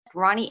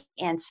Ronnie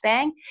Ann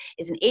Spang,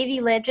 is an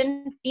AV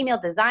legend, female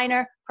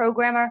designer,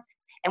 programmer,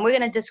 and we're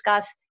going to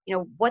discuss,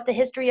 what the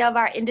history of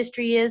our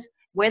industry is,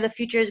 where the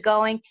future is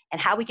going,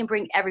 and how we can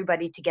bring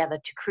everybody together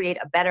to create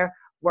a better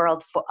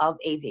world of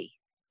AV.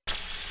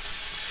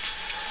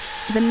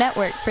 The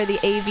network for the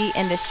AV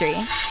industry.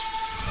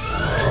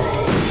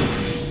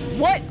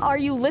 What are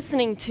you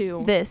listening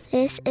to? This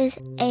is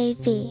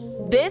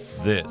AV.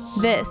 This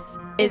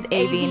is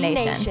AV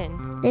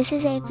Nation. This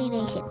is AV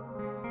Nation.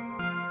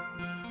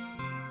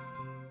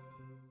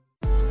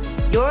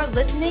 You're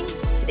listening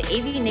to the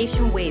AV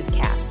Nation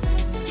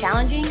WAVEcast,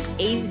 challenging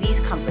AV's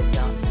comfort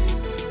zone.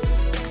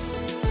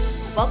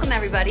 Welcome,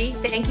 everybody.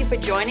 Thank you for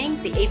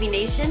joining the AV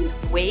Nation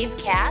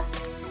WAVEcast.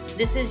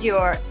 This is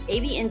your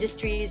AV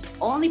industry's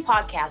only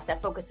podcast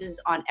that focuses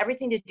on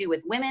everything to do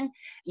with women,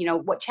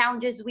 what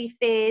challenges we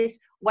face,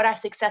 what our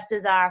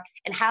successes are,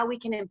 and how we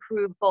can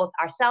improve both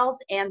ourselves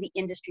and the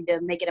industry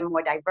to make it a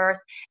more diverse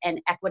and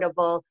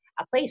equitable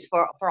place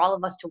for all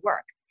of us to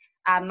work.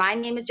 My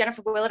name is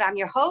Jennifer Willard. I'm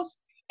your host,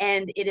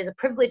 and it is a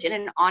privilege and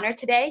an honor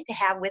today to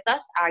have with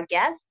us our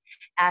guest.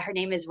 Her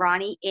name is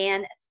Ronnie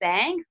Ann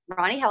Spang.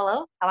 Ronnie,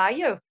 hello. How are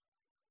you?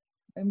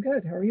 I'm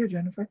good. How are you,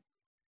 Jennifer?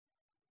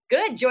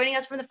 Good. Joining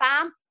us from the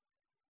farm?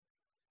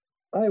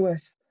 I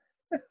wish.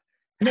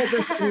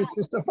 It's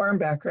just a farm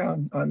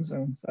background on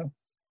Zoom. So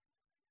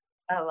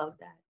I love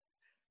that.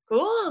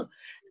 Cool.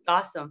 It's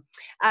awesome.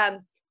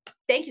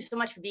 Thank you so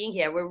much for being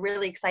here. We're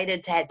really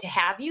excited to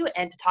have you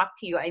and to talk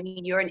to you. I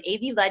mean, you're an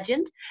AV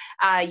legend.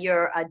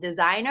 You're a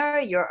designer.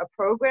 You're a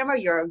programmer.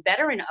 You're a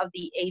veteran of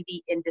the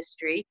AV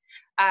industry.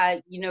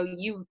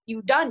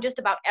 You've done just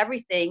about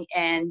everything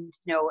and,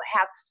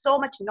 have so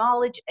much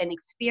knowledge and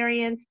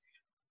experience.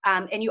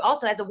 And you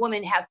also, as a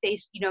woman, have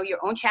faced, your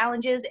own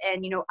challenges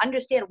and,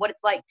 understand what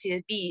it's like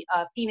to be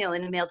a female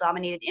in a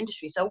male-dominated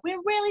industry. So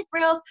we're really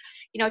thrilled,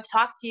 to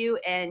talk to you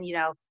and,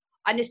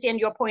 understand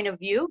your point of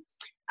view.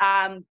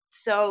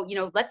 So,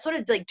 let's sort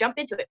of jump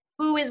into it.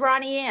 Who is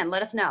Ronnie Ann?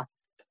 Let us know.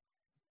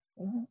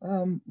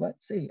 Well,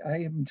 let's see.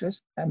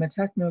 I'm a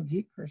techno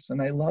geek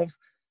person. I love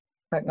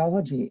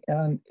technology,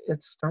 and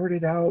it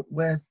started out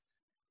with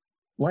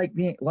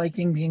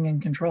liking being in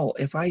control.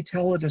 If I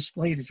tell a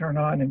display to turn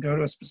on and go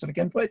to a specific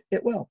input,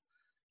 it will.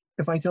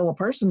 If I tell a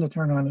person to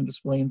turn on a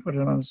display and put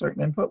it on a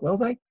certain input, will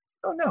they?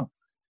 Oh, no.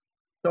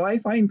 So I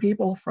find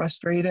people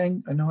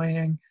frustrating,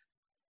 annoying,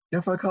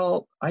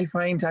 difficult. I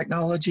find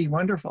technology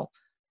wonderful.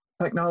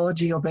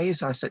 Technology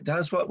obeys us. It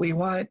does what we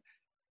want.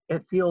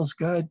 It feels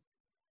good,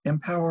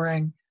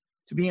 empowering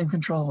to be in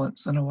control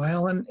once in a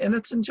while, and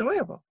it's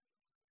enjoyable.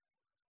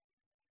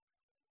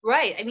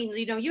 Right. I mean,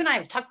 you and I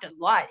have talked a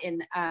lot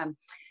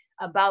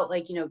about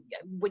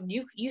when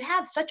you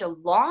have such a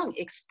long,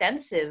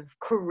 extensive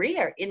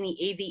career in the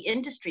AV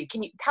industry.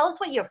 Can you tell us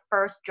what your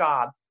first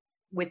job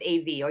with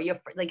AV or your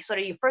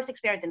first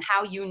experience and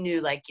how you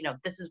knew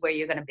this is where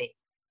you're going to be?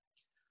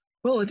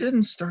 Well, it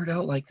didn't start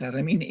out like that.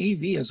 I mean,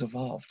 AV has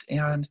evolved.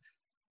 And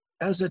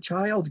as a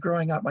child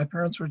growing up, my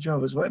parents were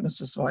Jehovah's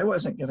Witnesses, so I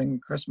wasn't getting a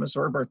Christmas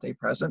or birthday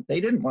present. They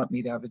didn't want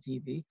me to have a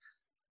TV.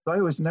 So I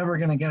was never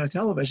going to get a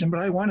television, but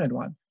I wanted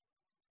one.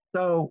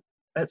 So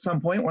at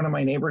some point, one of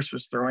my neighbors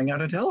was throwing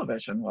out a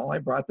television. Well, I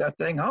brought that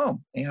thing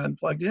home and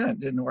plugged it in. It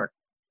didn't work.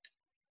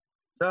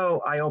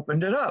 So I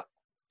opened it up,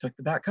 took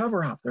the back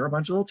cover off. There were a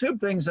bunch of little tube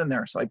things in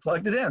there. So I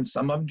plugged it in.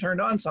 Some of them turned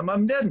on, some of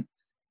them didn't.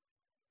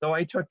 So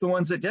I took the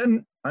ones that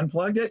didn't,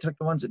 unplugged it, took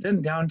the ones that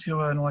didn't down to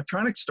an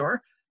electronics store.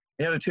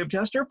 They had a tube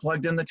tester,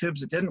 plugged in the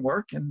tubes that didn't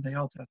work, and they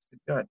all tested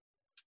good.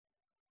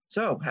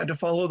 So had to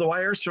follow the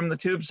wires from the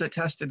tubes that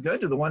tested good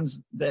to the ones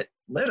that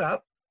lit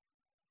up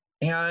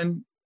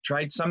and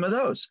tried some of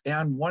those.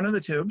 And one of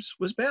the tubes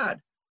was bad.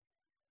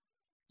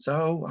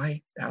 So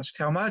I asked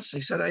how much.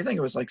 They said, I think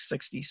it was like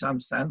 60 some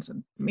cents.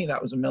 And to me,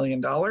 that was $1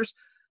 million. So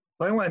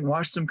I went and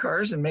washed some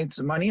cars and made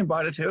some money and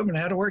bought a tube and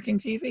had a working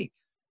TV.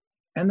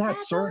 And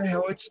that's sort of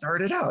how it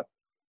started out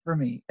for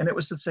me. And it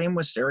was the same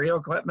with stereo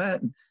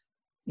equipment and,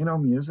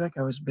 music.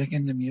 I was big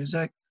into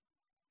music.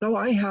 So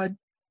I had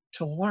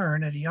to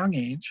learn at a young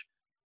age.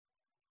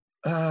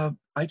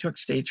 I took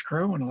stage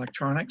crew and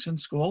electronics in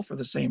school for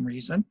the same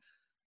reason.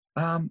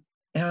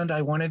 And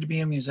I wanted to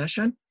be a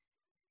musician.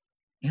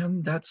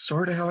 And that's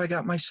sort of how I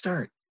got my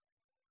start.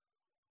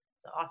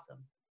 Awesome.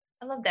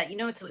 I love that.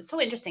 It's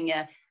so interesting.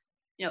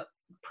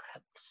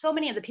 So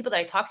many of the people that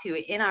I talk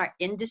to in our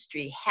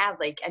industry have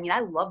I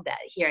love that,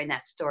 hearing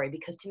that story,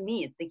 because to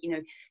me, it's you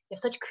have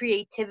such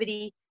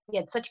creativity, you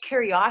had such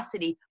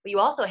curiosity, but you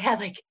also had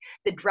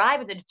the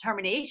drive and the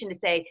determination to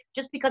say,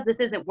 just because this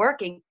isn't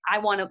working, I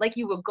want to,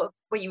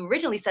 what you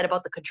originally said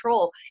about the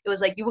control, it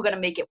was you were going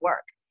to make it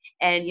work.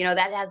 And,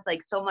 that has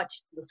so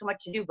much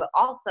to do, but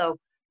also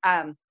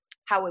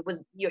how it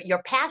was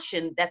your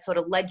passion that sort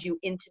of led you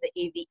into the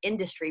AV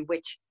industry,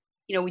 which,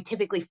 we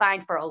typically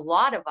find for a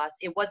lot of us,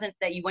 it wasn't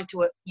that you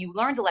you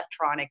learned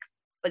electronics,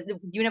 but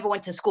you never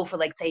went to school for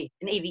say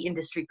an AV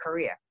industry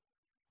career.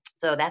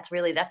 So that's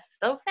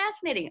so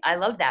fascinating. I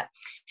love that.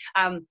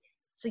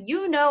 So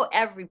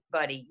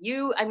everybody.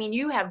 You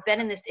have been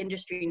in this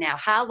industry now.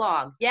 How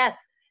long? Yes.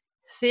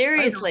 I don't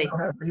Seriously.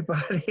 know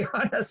everybody,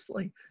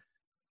 honestly.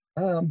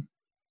 Um,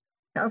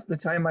 Half the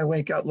time I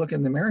wake up, look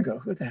in the mirror and go,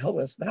 who the hell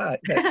was that?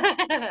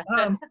 But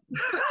um,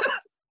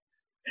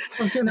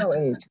 well,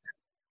 age.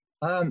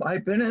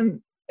 I've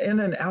been in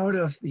and out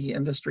of the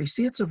industry.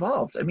 See, it's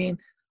evolved. I mean,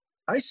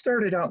 I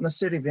started out in the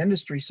city of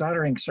industry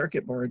soldering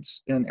circuit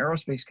boards in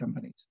aerospace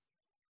companies.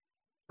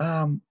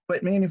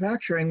 But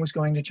manufacturing was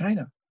going to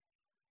China.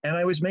 And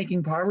I was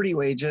making poverty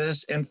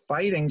wages and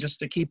fighting just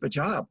to keep a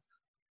job.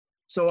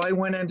 So I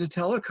went into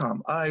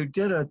telecom. I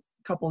did a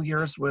couple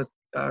years with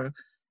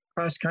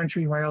Cross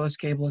Country Wireless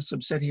Cable, a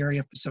subsidiary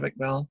of Pacific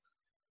Bell.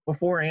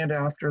 Before and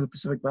after the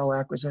Pacific Bell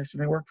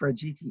acquisition, I worked for a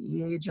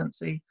GTE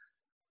agency,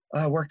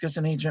 worked as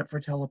an agent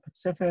for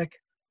Telepacific,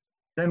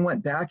 then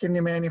went back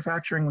into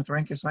manufacturing with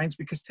Rankis Hines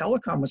because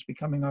telecom was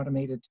becoming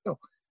automated too.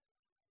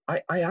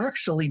 I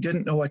actually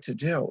didn't know what to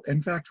do.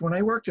 In fact, when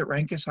I worked at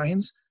Rankis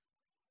Hines,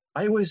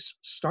 I was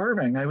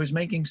starving. I was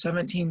making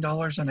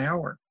 $17 an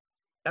hour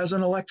as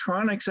an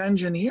electronics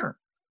engineer,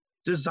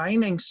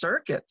 designing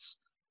circuits,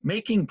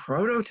 making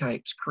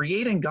prototypes,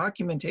 creating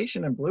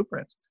documentation and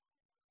blueprints.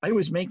 I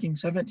was making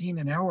 17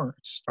 an hour,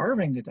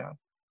 starving to death.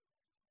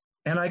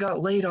 And I got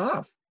laid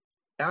off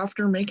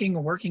after making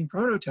a working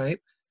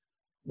prototype.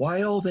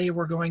 While they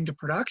were going to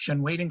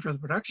production, waiting for the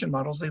production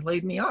models, they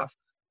laid me off.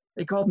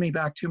 They called me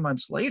back 2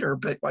 months later,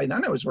 but by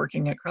then I was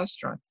working at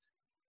Crestron.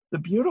 The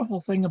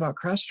beautiful thing about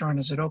Crestron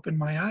is it opened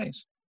my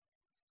eyes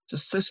to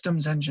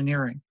systems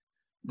engineering.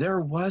 There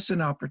was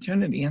an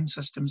opportunity in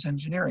systems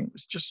engineering. It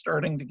was just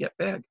starting to get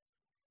big.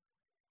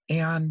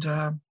 And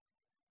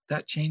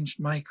that changed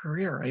my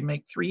career. I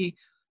make three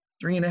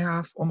and a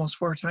half, almost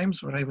 4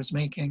 times what I was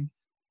making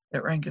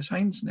at Rankis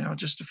Hines now,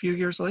 just a few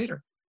years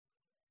later.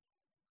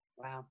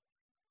 Wow.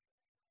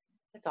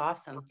 That's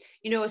awesome.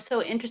 You know, it's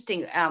so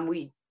interesting.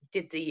 We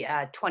did the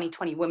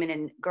 2020 Women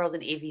and Girls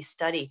in AV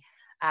study.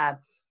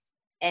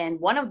 And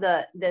one of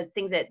the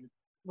things that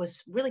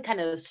was really kind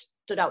of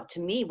stood out to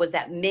me was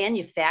that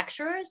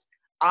manufacturers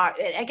are,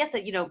 I guess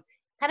that, you know,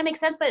 kind of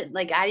makes sense, but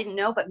like I didn't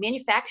know, but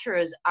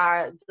manufacturers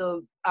are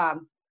the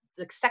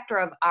sector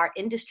of our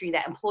industry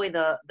that employ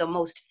the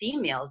most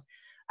females.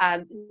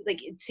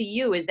 Like to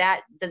you, does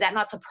that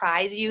not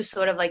surprise you?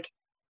 Sort of like,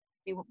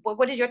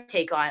 what is your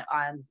take on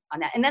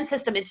that? And then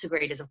system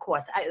integrators, of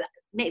course.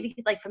 Maybe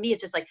like for me,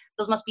 it's just like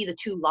those must be the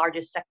 2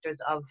 largest sectors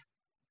of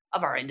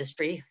our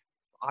industry.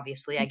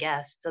 Obviously, I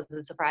guess. Does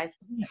it surprise?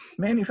 Yeah,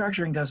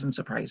 manufacturing doesn't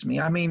surprise me.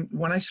 I mean,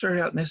 when I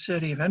started out in this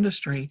city of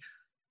industry,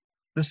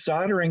 the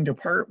soldering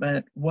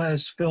department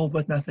was filled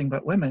with nothing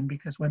but women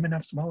because women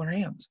have smaller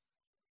hands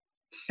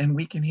and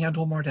we can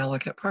handle more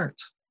delicate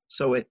parts.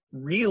 So it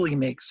really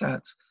makes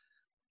sense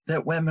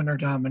that women are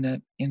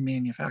dominant in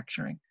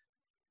manufacturing.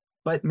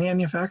 But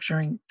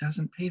manufacturing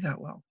doesn't pay that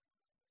well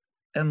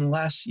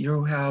unless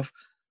you have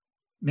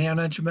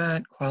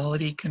management,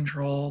 quality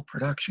control,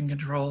 production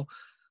control,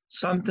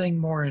 something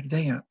more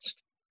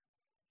advanced.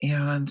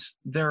 And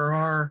there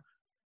are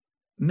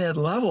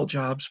mid-level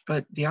jobs,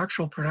 but the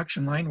actual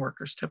production line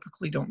workers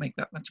typically don't make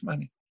that much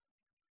money.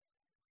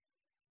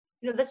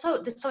 You know, that's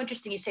so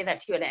interesting you say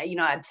that too. And you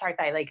know, I'm sorry if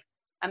I like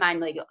my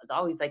mind like it's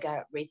always like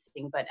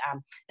racing, but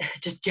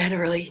just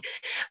generally.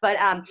 But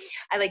I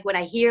like when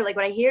I hear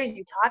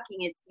you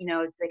talking, it's, you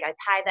know, it's like I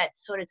tie that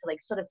sort of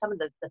some of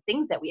the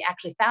things that we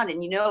actually found.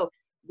 And you know,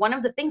 one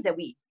of the things that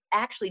we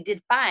actually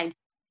did find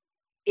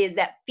is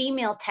that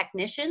female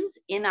technicians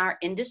in our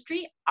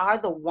industry are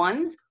the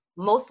ones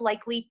most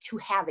likely to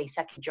have a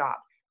second job.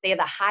 They are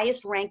the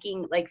highest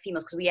ranking like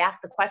females, because we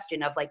asked the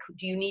question of like,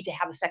 do you need to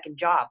have a second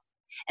job?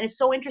 And it's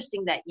so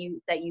interesting that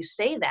you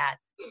say that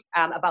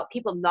about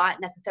people not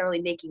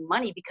necessarily making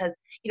money, because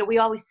you know we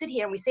always sit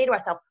here and we say to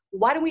ourselves,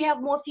 why don't we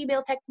have more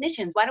female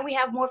technicians? Why don't we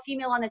have more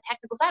female on the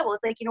technical side? Well,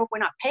 it's like, you know, if we're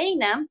not paying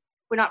them,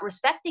 we're not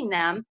respecting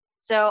them.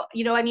 So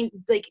you know, I mean,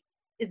 like,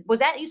 was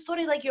that you sort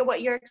of like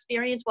what your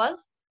experience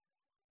was?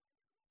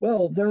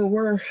 Well, there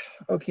were,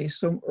 okay,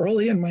 so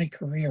early in my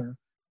career,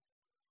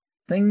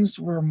 things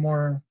were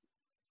more,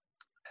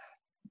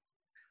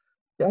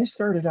 I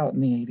started out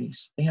in the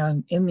 80s,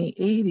 and in the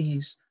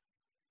 80s,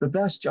 the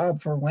best job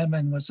for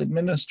women was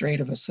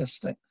administrative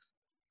assistant.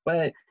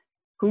 But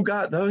who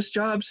got those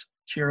jobs?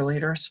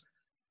 Cheerleaders.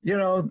 You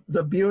know,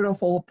 the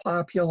beautiful,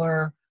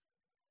 popular,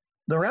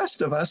 the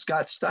rest of us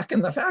got stuck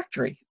in the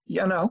factory,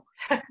 you know?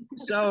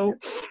 So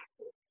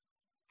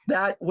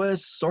that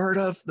was sort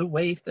of the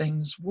way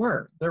things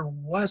were. There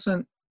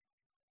wasn't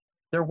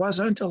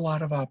a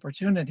lot of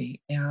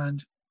opportunity,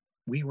 and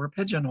we were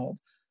pigeonholed.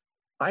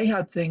 I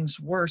had things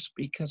worse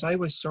because I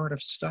was sort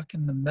of stuck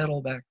in the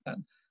middle back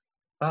then.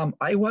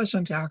 I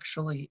wasn't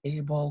actually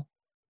able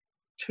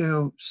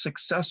to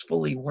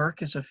successfully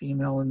work as a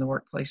female in the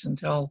workplace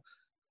until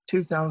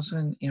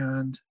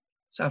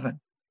 2007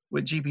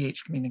 with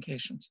GBH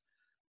Communications.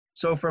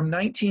 So from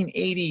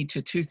 1980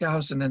 to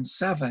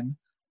 2007,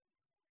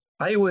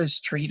 I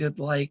was treated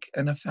like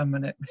an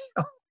effeminate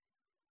male,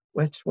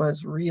 which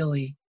was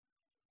really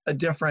a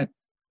different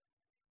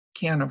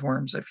can of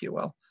worms, if you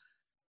will.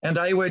 And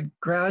I would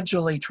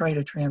gradually try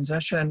to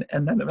transition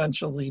and then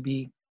eventually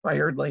be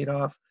fired, laid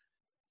off,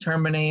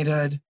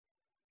 terminated.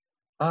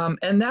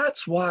 And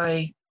that's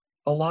why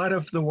a lot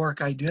of the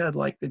work I did,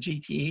 like the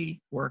GTE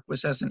work,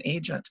 was as an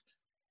agent,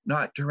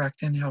 not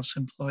direct in-house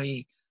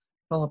employee.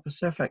 Philip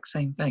Pacific,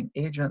 same thing,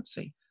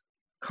 agency,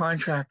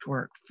 contract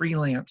work,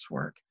 freelance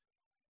work,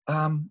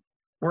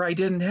 where I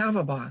didn't have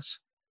a boss.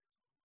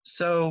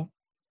 So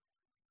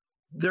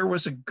there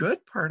was a good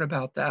part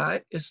about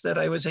that, is that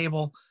I was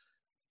able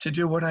to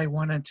do what I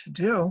wanted to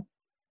do.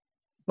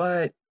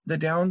 But the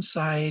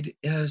downside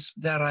is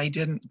that I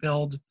didn't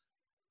build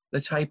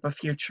the type of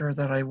future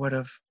that I would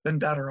have been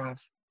better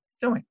off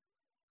doing.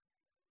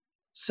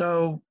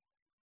 So,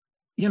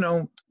 you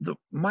know,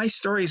 my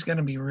story is going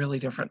to be really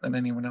different than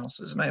anyone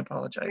else's, and I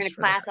apologize You're in a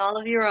for class that. all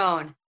of your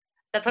own.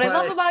 That's what I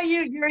love about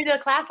you. You're in a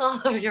class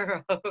all of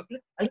your own.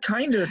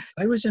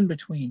 I was in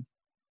between,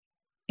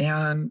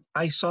 and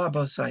I saw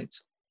both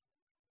sides.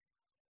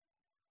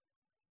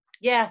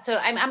 Yeah, so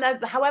I'm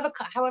however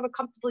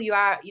comfortable you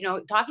are, you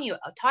know,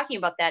 talking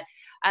about that,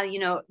 you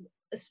know,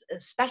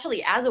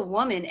 especially as a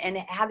woman and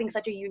having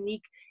such a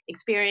unique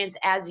experience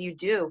as you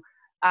do,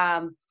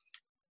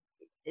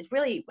 it's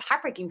really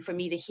heartbreaking for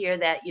me to hear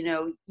that, you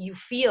know, you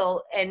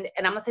feel, and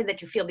I'm not saying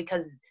that you feel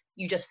because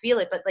you just feel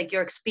it, but like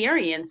your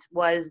experience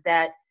was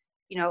that,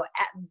 you know,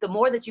 the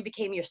more that you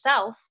became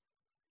yourself,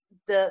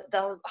 the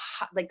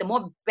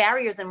more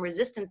barriers and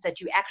resistance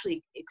that you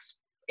actually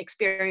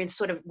experience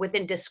sort of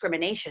within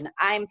discrimination.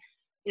 You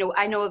know,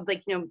 I know of,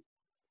 like, you know,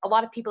 a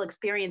lot of people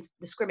experience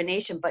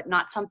discrimination, but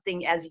not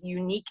something as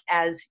unique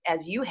as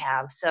you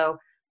have. So,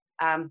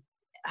 do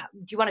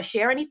you want to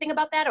share anything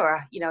about that,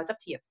 or, you know, it's up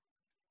to you?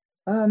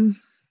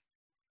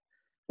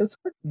 It's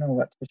hard to know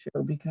what to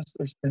share because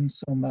there's been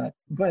so much.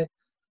 But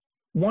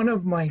one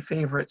of my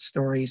favorite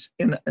stories,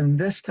 and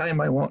this time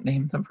I won't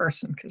name the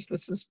person because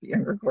this is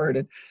being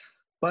recorded,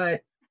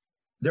 but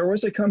there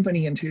was a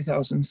company in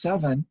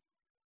 2007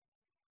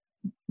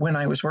 when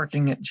I was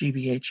working at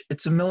GBH.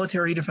 It's a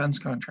military defense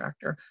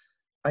contractor.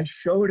 I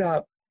showed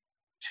up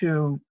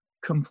to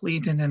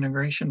complete an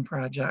integration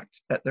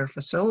project at their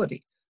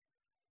facility.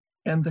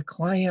 And the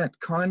client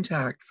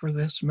contact for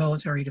this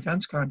military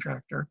defense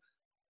contractor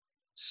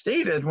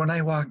stated when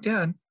I walked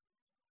in,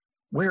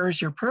 "Where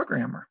is your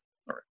programmer?"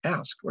 Or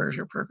asked, "Where's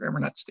your programmer?"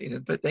 Not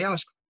stated, but they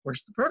asked,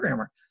 "Where's the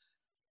programmer?"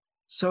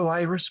 So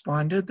I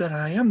responded that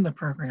I am the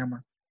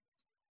programmer.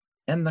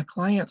 And the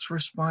client's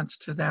response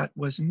to that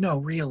was, "No,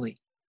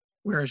 really,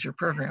 where is your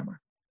programmer?"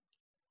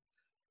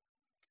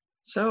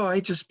 So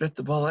I just bit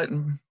the bullet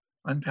and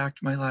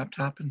unpacked my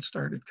laptop and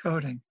started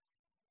coding.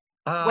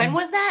 When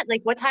was that?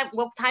 Like, what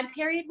time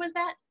period was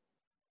that?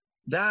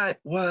 That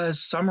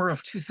was summer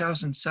of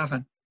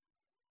 2007.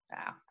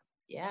 Wow.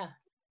 Yeah.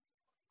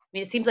 I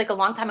mean, it seems like a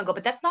long time ago,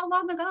 but that's not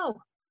long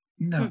ago.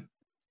 No.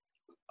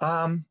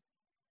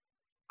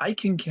 I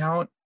can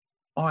count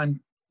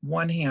on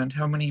one hand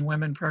how many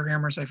women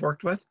programmers I've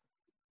worked with.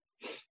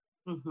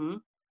 Mm-hmm.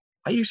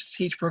 I used to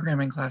teach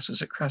programming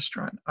classes at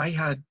Crestron. I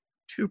had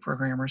 2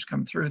 programmers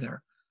come through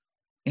there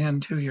in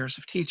 2 years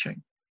of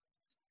teaching.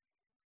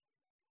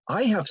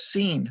 I have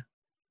seen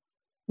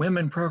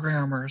women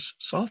programmers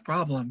solve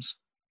problems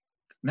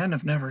men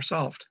have never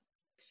solved.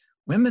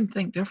 Women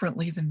think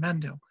differently than men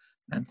do.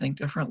 Men think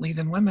differently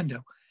than women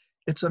do.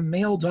 It's a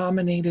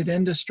male-dominated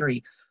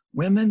industry.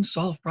 Women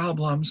solve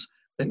problems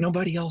that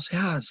nobody else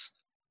has.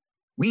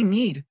 We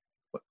need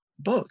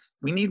both.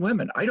 We need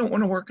women. I don't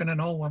want to work in an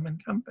all-woman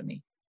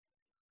company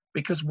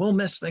because we'll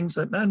miss things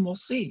that men will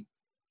see.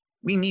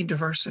 We need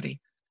diversity.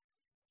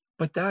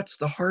 But that's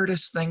the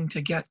hardest thing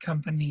to get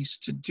companies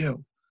to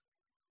do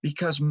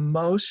because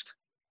most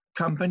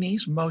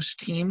companies, most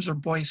teams are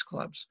boys'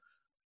 clubs.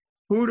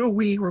 Who do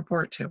we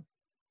report to?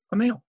 A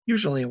male,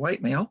 usually a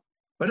white male,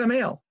 but a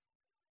male.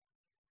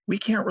 We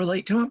can't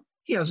relate to him.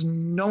 He has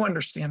no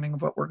understanding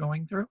of what we're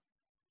going through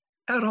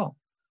at all.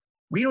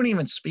 We don't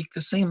even speak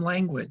the same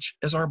language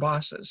as our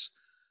bosses.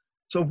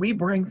 So we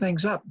bring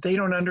things up. They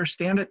don't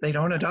understand it. They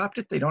don't adopt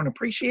it. They don't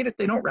appreciate it.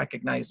 They don't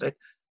recognize it.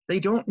 They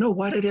don't know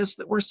what it is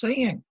that we're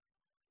saying.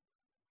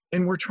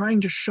 And we're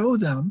trying to show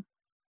them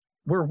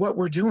where what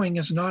we're doing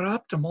is not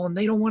optimal, and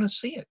they don't want to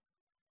see it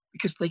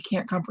because they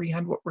can't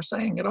comprehend what we're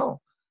saying at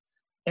all.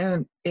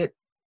 And it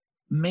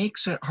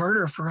makes it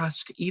harder for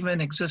us to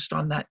even exist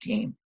on that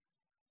team.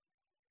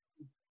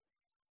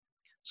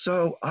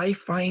 So I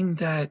find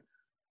that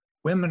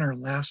women are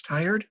last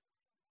hired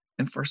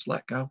and first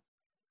let go.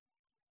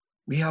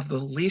 We have the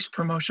least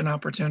promotion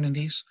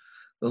opportunities,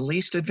 the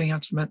least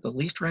advancement, the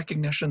least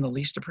recognition, the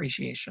least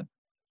appreciation,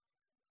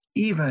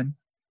 even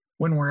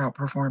when we're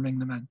outperforming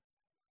the men.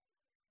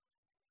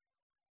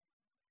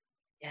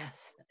 Yes.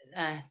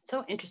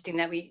 So interesting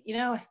that we, you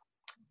know,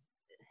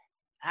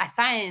 I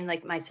find,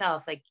 like,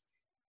 myself, like,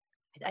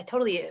 I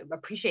totally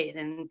appreciate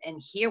and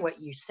hear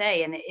what you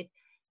say. And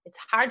it's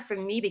hard for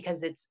me because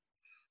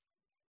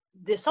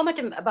there's so much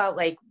about,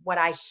 like, what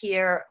I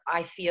hear,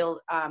 I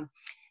feel,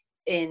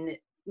 in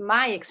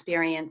my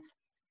experience,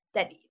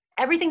 that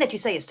everything that you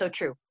say is so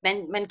true.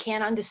 Men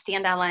can't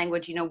understand our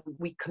language. You know,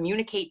 we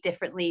communicate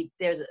differently.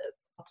 There's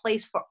a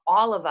place for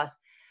all of us.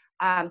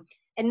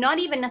 And not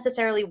even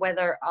necessarily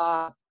whether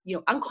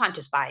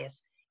unconscious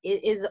bias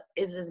is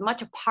as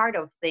much a part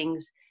of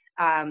things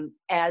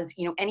as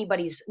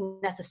anybody's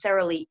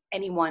necessarily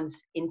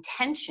anyone's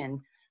intention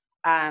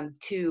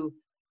to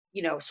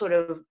sort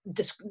of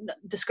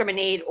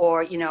discriminate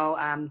or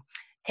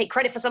take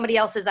credit for somebody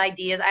else's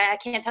ideas. I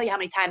can't tell you how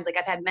many times like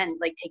I've had men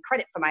like take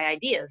credit for my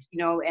ideas,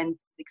 and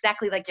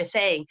exactly like you're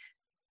saying,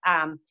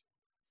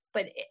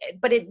 but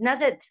it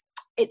doesn't.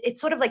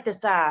 It's sort of like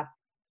this. I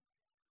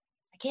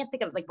can't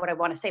think of like what I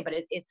want to say, but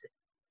it's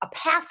a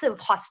passive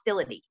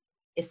hostility.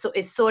 Is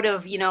sort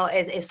of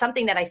is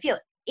something that I feel,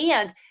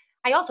 and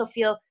I also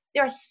feel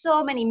there are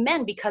so many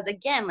men because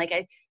again,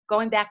 like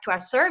going back to our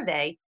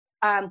survey,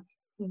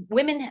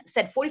 women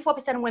said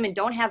 44% of women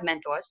don't have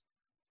mentors.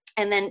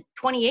 And then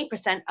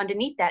 28%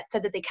 underneath that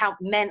said that they count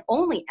men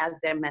only as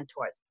their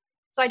mentors.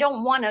 So I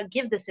don't want to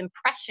give this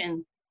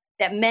impression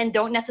that men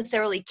don't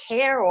necessarily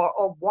care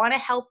or want to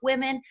help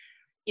women,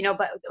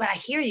 but I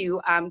hear you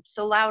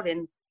so loud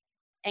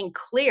and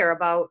clear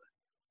about,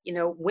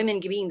 women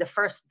being the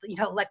first,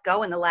 let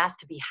go and the last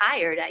to be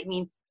hired. I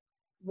mean,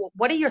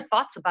 what are your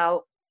thoughts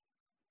about,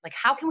 like,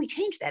 how can we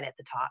change that at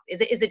the top?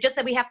 Is it just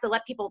that we have to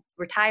let people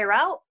retire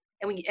out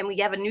and we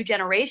have a new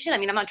generation? I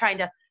mean, I'm not trying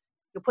to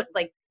put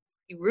like,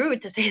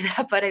 rude to say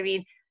that, but I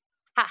mean,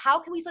 how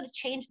can we sort of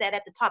change that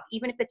at the top,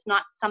 even if it's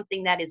not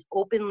something that is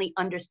openly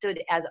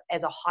understood as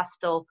a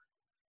hostile,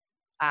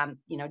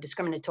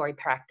 discriminatory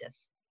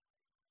practice?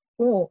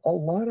 Well, a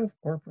lot of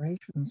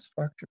corporation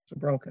structures are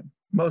broken,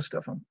 most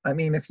of them. I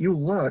mean, if you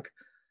look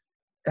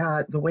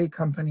at the way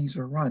companies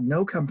are run,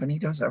 no company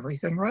does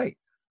everything right.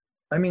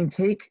 I mean,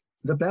 take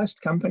the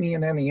best company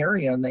in any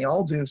area, and they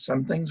all do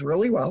some things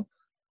really well,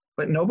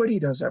 but nobody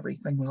does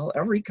everything well.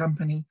 Every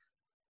company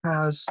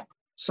has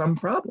some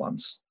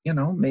problems.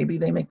 Maybe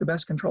they make the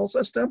best control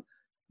system,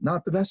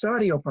 not the best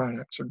audio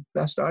products, or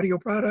best audio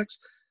products,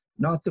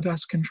 not the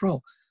best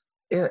control.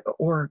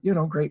 Or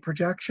great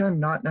projection,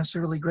 not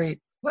necessarily great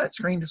flat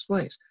screen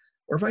displays,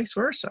 or vice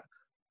versa.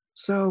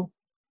 So,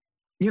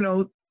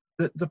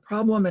 the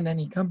problem in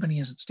any company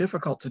is it's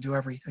difficult to do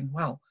everything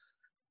well.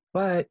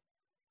 But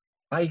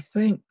I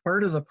think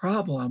part of the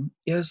problem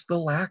is the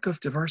lack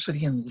of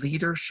diversity in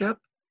leadership.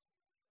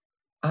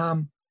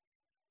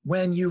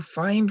 When you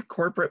find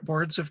corporate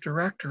boards of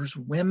directors,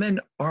 women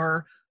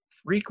are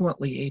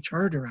frequently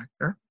HR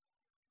director,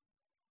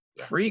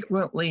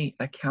 frequently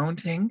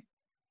accounting,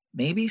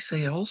 maybe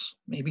sales,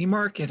 maybe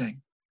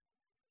marketing,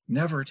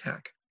 never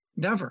tech,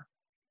 never,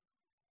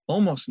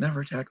 almost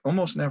never tech,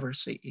 almost never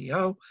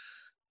CEO,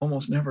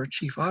 almost never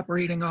chief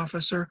operating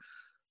officer.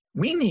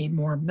 We need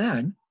more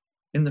men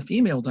in the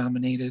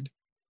female-dominated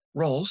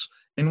roles,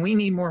 and we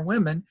need more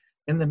women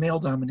in the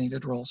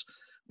male-dominated roles.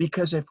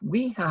 Because if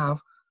we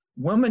have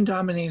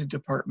woman-dominated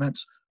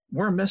departments,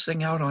 we're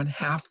missing out on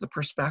half the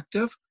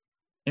perspective.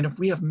 And if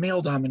we have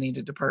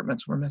male-dominated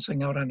departments, we're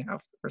missing out on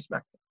half the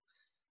perspective.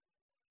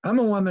 I'm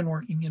a woman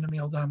working in a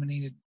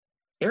male-dominated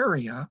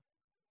area,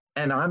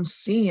 and I'm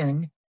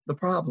seeing the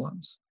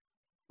problems.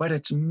 But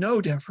it's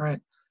no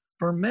different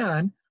for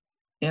men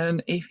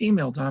in a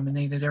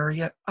female-dominated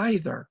area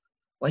either,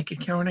 like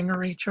accounting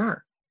or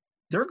HR.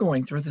 They're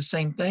going through the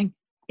same thing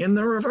in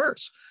the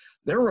reverse.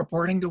 They're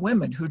reporting to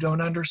women who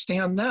don't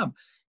understand them,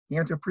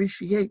 can't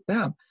appreciate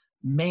them,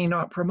 may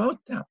not promote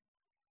them.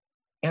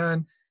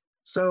 And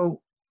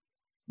so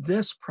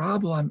this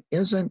problem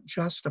isn't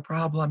just a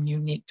problem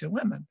unique to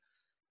women.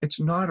 It's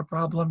not a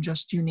problem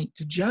just unique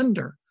to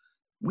gender.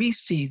 We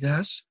see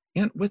this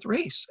with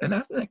race and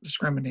ethnic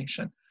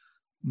discrimination.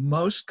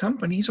 Most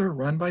companies are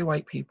run by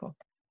white people.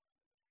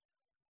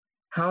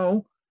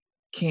 How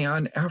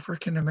can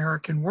African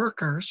American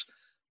workers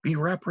be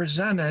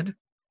represented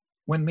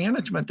when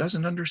management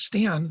doesn't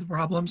understand the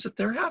problems that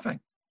they're having?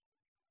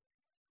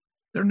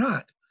 They're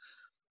not.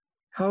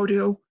 How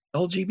do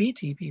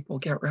LGBT people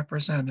get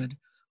represented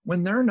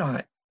when they're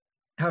not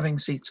having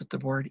seats at the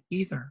board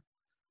either?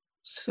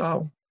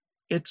 So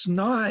it's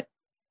not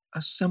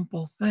a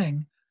simple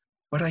thing,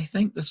 but I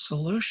think the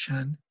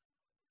solution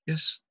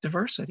is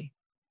diversity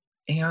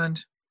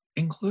and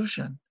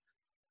inclusion.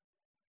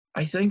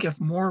 I think if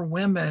more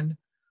women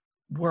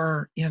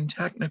were in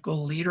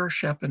technical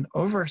leadership and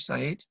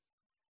oversight,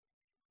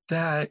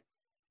 that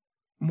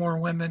more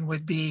women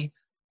would be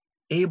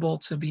able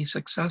to be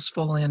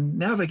successful in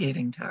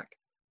navigating tech.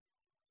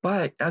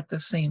 But at the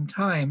same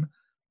time,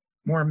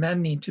 more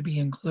men need to be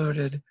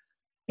included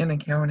in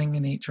accounting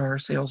and HR,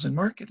 sales and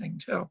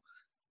marketing too.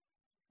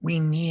 We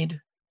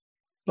need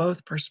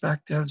both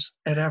perspectives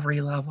at every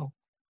level.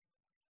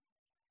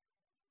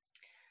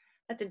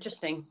 That's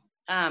interesting.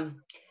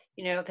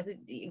 Because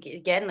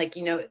again, like,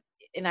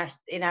 in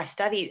our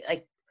study,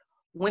 like,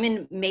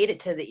 women made it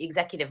to the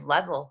executive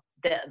level.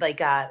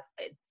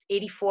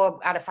 84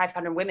 out of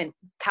 500 women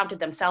counted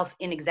themselves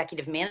in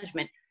executive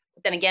management.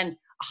 But then again,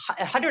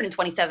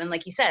 127,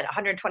 like you said,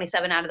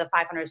 127 out of the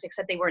 506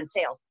 said they were in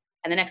sales,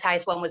 and the next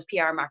highest one was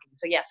PR marketing.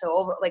 So yeah, so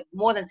over like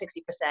more than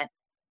 60%,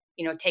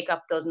 take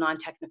up those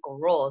non-technical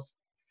roles.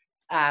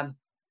 So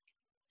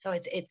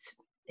it's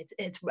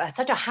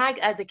such a hard,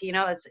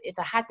 it's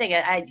a hard thing.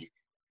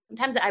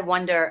 sometimes I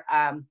wonder,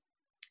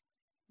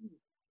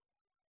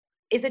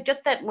 is it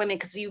just that women,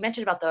 because you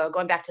mentioned about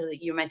going back to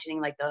you mentioning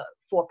like the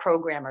 4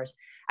 programmers.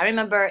 I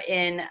remember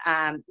in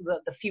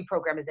the few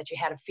programmers that you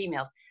had of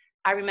females.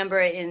 I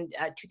remember in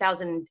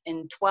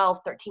 2012,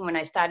 13, when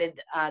I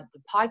started the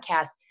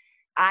podcast,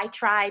 I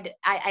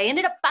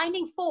ended up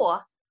finding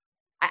 4.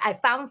 I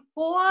found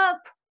 4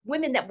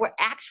 women that were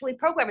actually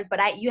programmers, but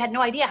you had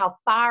no idea how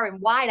far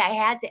and wide I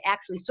had to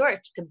actually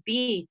search to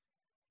be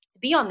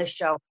on this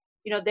show.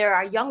 There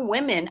are young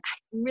women, I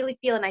really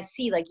feel, and I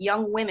see like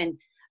young women,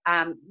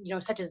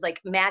 such as like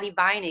Maddie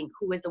Vining,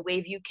 who is the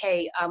Wave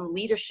UK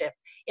leadership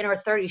in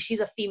her 30s. She's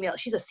a female,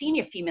 she's a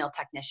senior female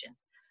technician,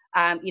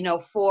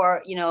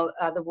 for,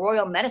 the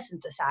Royal Medicine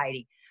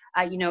Society.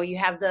 You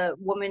have the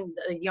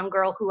young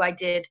girl who I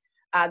did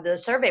the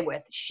survey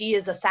with. She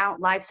is a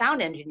live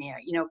sound engineer,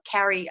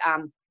 Carrie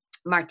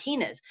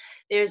Martinez.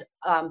 There's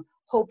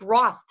Hope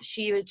Roth.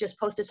 She just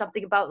posted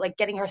something about like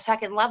getting her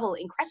 2nd level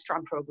in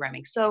Crestron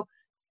programming. So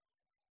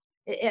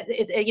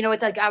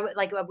it's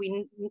like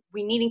we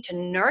needing to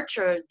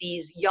nurture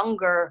these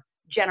younger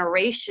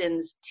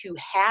generations to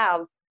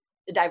have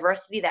the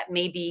diversity that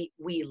maybe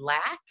we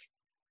lack.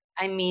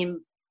 I mean,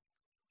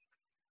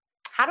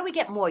 how do we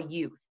get more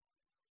youth?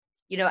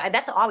 And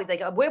that's always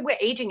like we're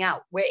aging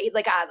out. We're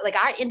like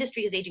our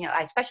industry is aging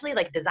out, especially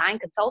like design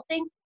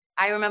consulting.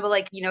 I remember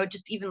like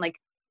just even like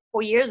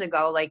 4 years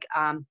ago, like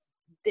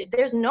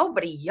there's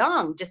nobody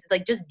young, just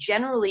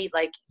generally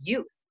like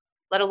youth,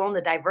 let alone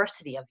the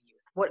diversity of youth.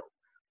 What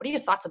are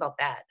your thoughts about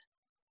that?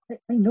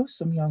 I know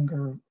some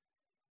younger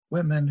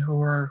women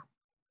who are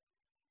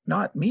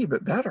not me,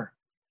 but better.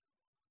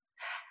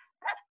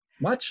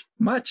 Much,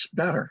 much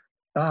better.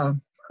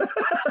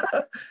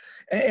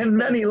 In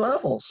many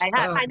levels. I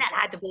find that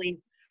hard to believe.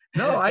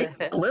 No,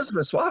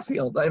 Elizabeth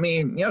Swaffield, I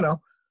mean,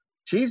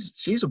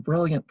 she's a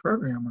brilliant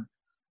programmer.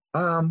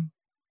 The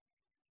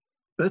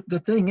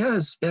thing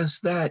is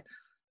that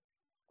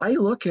I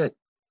look at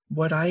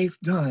what I've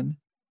done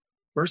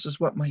versus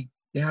what my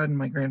dad and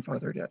my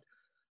grandfather did.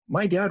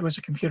 My dad was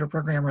a computer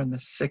programmer in the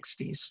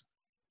 60s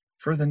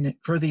for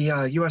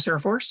the U.S. Air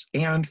Force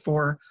and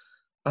for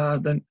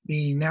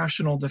the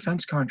national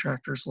defense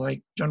contractors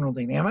like General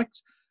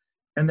Dynamics.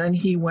 And then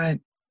he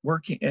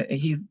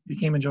he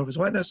became a Jehovah's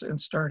Witness and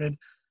started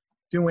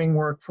doing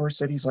work for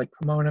cities like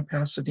Pomona,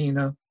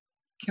 Pasadena,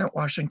 Kent,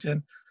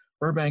 Washington,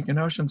 Burbank, and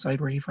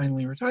Oceanside, where he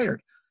finally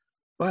retired.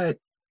 But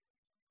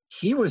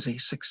he was a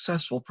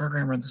successful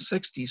programmer in the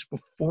 60s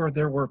before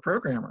there were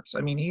programmers. I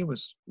mean, he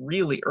was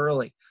really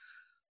early.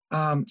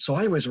 So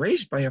I was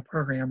raised by a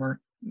programmer,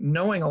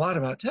 knowing a lot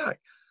about tech.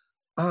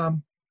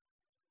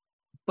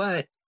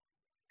 But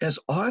as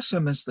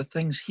awesome as the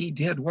things he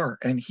did were,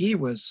 and he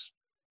was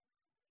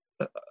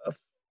a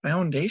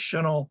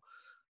foundational,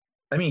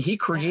 I mean, he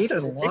created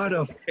a lot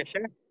of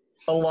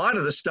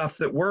the stuff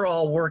that we're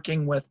all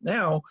working with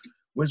now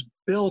was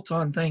built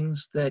on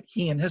things that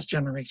he and his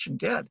generation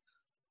did.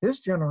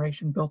 His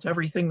generation built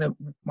everything that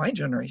my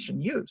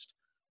generation used.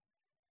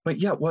 But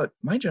yet what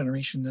my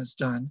generation has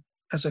done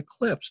has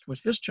eclipsed what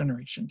his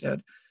generation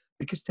did,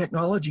 because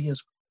technology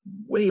is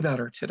way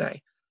better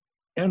today.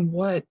 And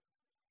what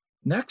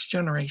next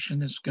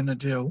generation is going to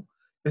do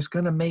is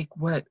going to make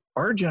what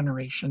our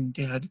generation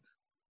did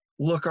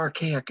look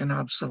archaic and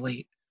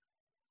obsolete.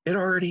 It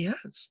already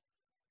is.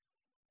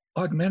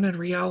 Augmented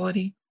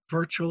reality,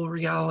 virtual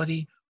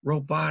reality,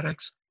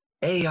 robotics,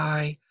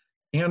 AI,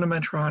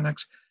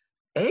 animatronics.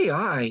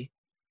 AI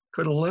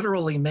could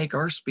literally make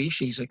our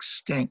species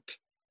extinct,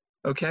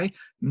 okay?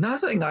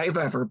 Nothing I've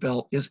ever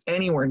built is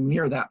anywhere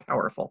near that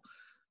powerful.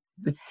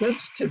 The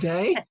kids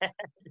today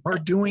are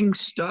doing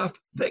stuff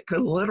that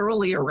could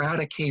literally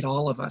eradicate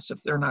all of us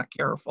if they're not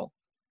careful.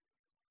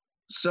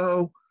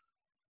 So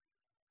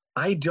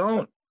I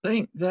don't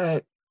think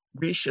that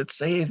we should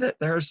say that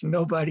there's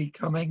nobody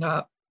coming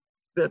up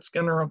that's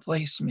going to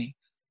replace me.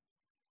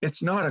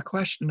 It's not a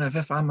question of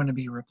if I'm going to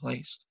be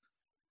replaced.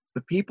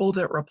 The people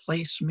that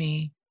replace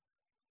me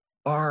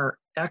are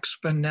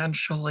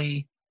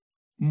exponentially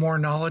more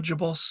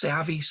knowledgeable,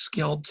 savvy,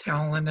 skilled,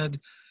 talented,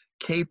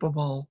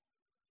 capable,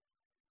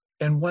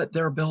 and what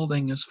they're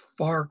building is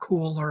far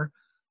cooler,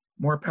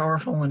 more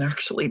powerful, and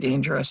actually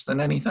dangerous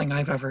than anything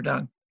I've ever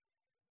done.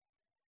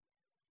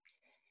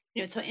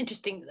 It's so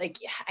interesting. Like,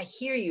 I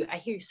hear you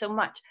so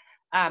much,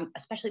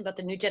 especially about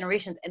the new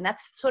generations. And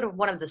that's sort of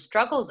one of the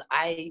struggles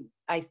I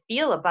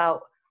feel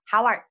about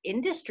how our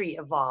industry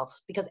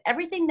evolves, because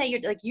everything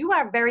that you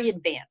are very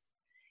advanced.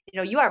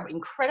 You are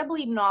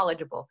incredibly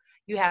knowledgeable.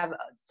 You have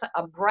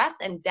a breadth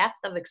and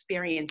depth of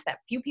experience that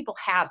few people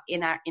have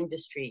in our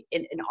industry,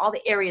 in all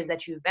the areas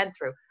that you've been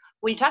through.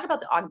 When you talk about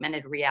the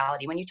augmented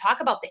reality, when you talk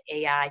about the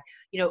AI,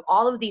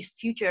 all of these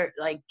future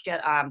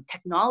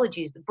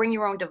technologies, bring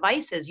your own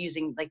devices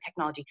using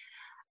technology,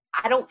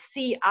 I don't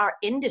see our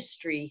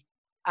industry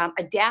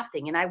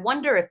adapting. And I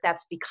wonder if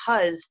that's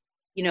because,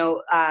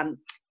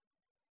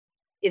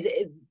 is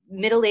it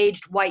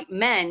middle-aged white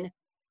men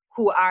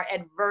who are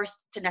adverse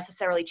to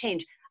necessarily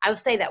change. I would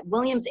say that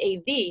Williams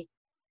AV,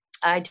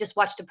 I just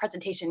watched a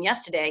presentation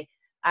yesterday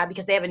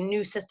because they have a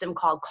new system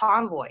called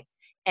Convoy.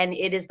 And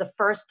it is the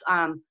first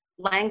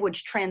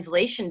language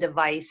translation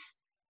device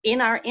in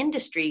our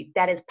industry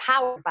that is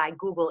powered by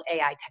Google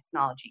AI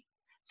technology.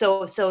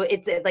 So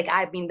it's like,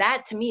 I mean,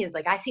 that to me is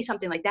like, I see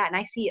something like that and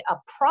I see a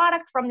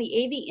product from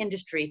the AV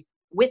industry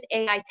with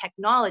AI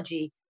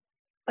technology,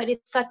 but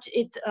it's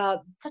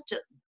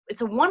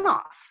a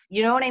one-off,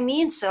 you know what I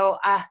mean? So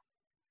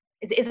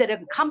is it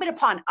incumbent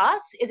upon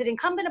us? Is it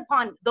incumbent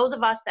upon those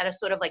of us that are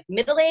sort of like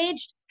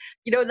middle-aged,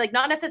 you know, like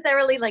not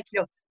necessarily like, you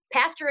know,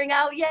 pasturing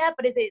out yet,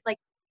 but is it like,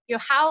 you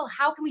know,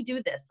 how can we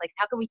do this? Like,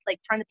 how can we like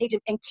turn the page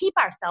and keep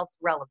ourselves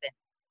relevant,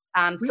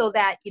 so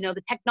that, you know,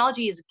 the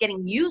technology is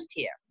getting used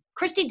here.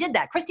 Christie did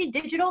that. Christie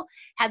Digital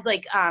had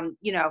like,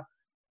 you know,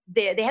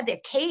 they had their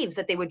caves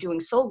that they were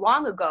doing so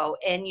long ago,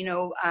 and, you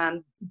know,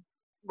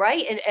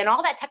 right, and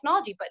all that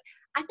technology, but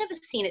I've never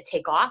seen it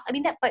take off. I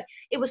mean, but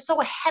it was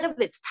so ahead of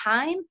its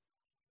time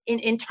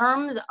in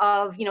terms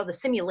of, you know, the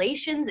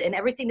simulations and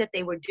everything that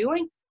they were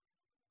doing.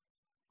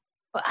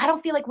 But I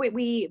don't feel like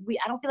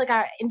I don't feel like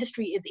our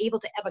industry is able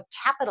to ever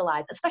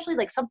capitalize, especially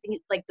like something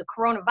like the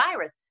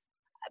coronavirus.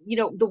 You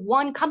know, the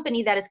one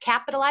company that is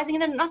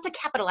capitalizing, and not to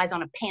capitalize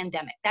on a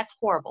pandemic, that's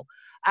horrible.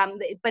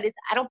 But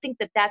I don't think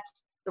that that's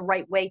the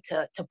right way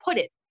to put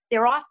it.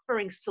 They're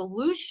offering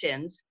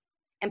solutions,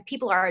 and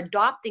people are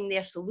adopting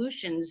their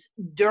solutions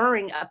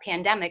during a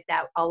pandemic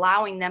that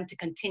allowing them to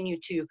continue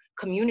to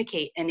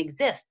communicate and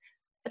exist.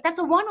 But that's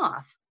a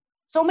one-off.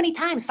 So many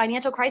times,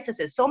 financial crises,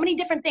 so many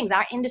different things.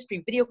 Our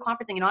industry, video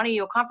conferencing and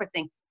audio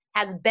conferencing,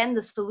 has been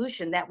the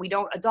solution that we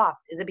don't adopt.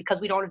 Is it because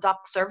we don't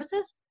adopt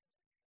services?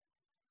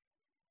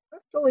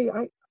 Actually,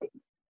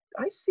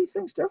 I see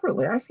things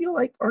differently. I feel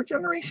like our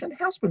generation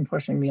has been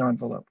pushing the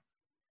envelope.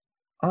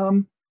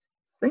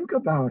 Think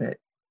about it.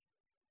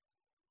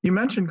 You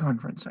mentioned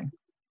conferencing.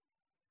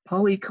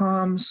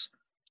 Polycom's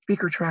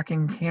speaker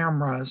tracking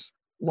cameras,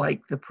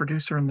 like the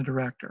producer and the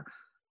director,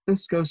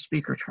 Cisco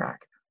Speaker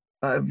Track,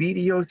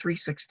 Video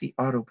 360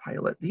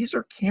 Autopilot. These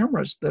are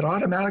cameras that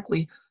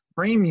automatically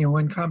frame you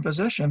in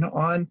composition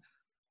on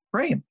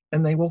frame,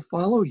 and they will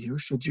follow you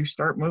should you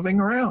start moving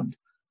around.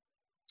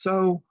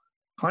 So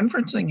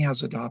conferencing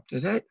has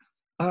adopted it.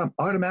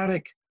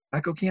 Automatic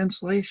echo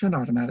cancellation,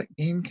 automatic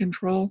gain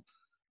control.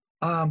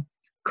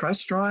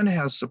 Crestron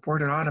has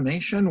supported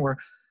automation, where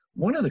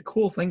one of the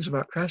cool things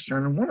about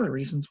Crestron, and one of the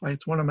reasons why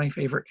it's one of my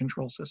favorite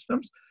control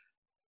systems,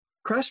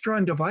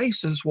 Crestron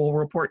devices will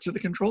report to the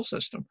control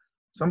system.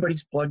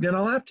 Somebody's plugged in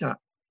a laptop.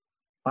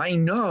 I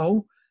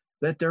know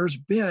that there's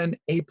been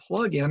a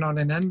plug-in on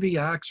an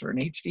NVX or an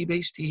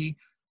HD-based-T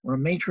or a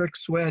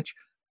matrix switch.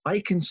 I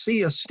can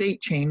see a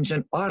state change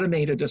and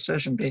automate a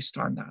decision based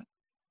on that.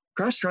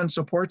 Crestron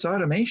supports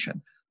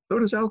automation. So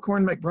does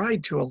Alcorn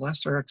McBride to a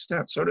lesser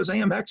extent. So does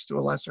AMX to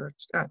a lesser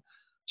extent.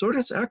 So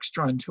does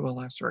Extron to a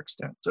lesser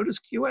extent. So does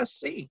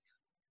QSC,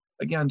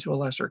 again, to a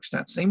lesser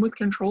extent. Same with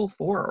Control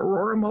 4,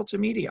 Aurora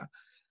Multimedia.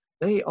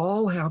 They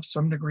all have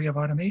some degree of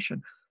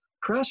automation.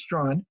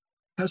 Crestron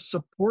has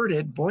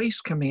supported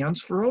voice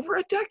commands for over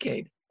a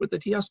decade with the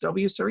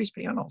TSW series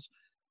panels.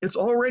 It's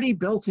already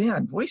built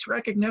in, voice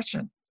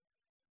recognition.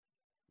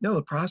 No,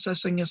 the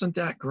processing isn't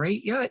that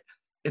great yet.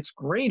 It's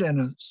great in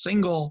a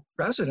single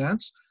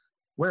residence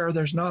where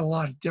there's not a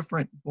lot of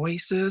different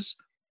voices,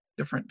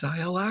 different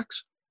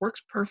dialects.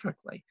 Works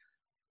perfectly.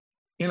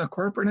 In a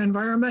corporate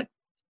environment,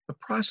 the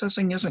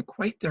processing isn't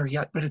quite there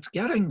yet, but it's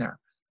getting there.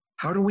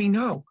 How do we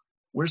know?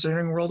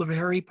 Wizarding World of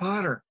Harry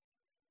Potter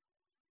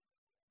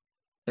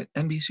at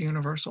NBC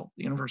Universal,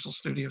 the Universal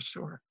Studios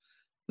Tour.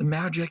 The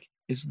magic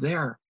is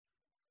there.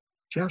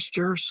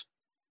 Gestures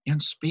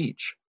and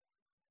speech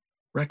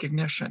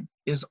recognition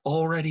is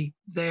already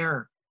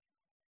there.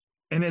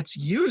 And it's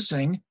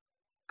using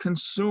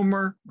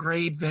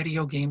consumer-grade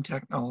video game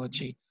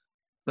technology,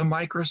 the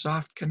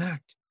Microsoft Kinect.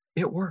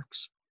 It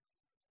works.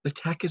 The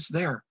tech is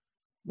there.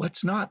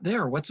 What's not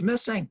there? What's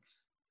missing?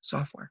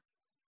 Software.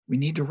 We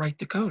need to write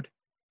the code.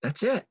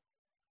 That's it.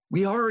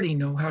 We already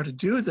know how to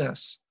do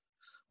this.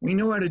 We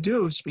know how to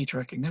do speech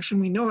recognition.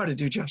 We know how to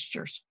do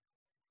gestures.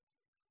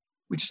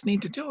 We just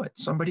need to do it.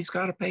 Somebody's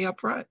got to pay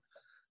up front.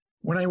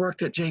 When I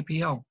worked at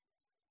JPL,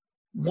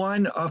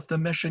 one of the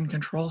mission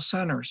control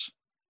centers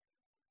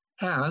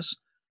has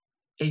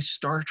a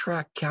Star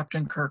Trek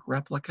Captain Kirk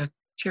replica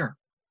chair.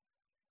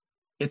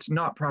 It's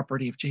not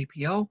property of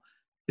JPL.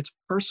 It's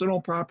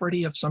personal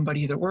property of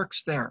somebody that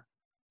works there.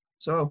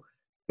 So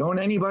don't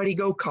anybody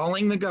go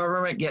calling the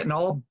government, getting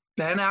all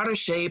bent out of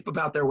shape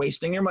about they're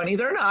wasting your money.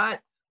 They're not.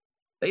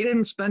 They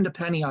didn't spend a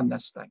penny on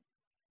this thing.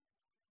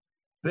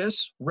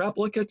 This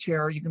replica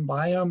chair, you can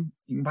buy them.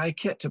 You can buy a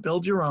kit to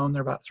build your own.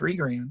 They're about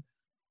 $3,000.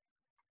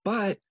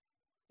 But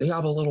they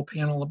have a little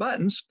panel of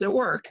buttons that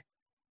work,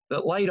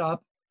 that light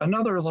up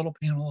another little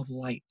panel of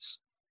lights.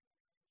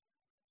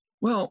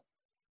 Well,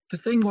 the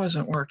thing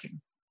wasn't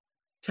working.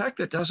 Tech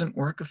that doesn't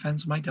work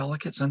offends my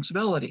delicate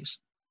sensibilities.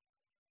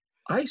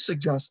 I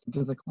suggested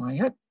to the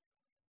client,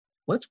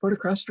 let's put a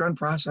Crestron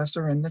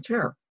processor in the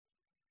chair.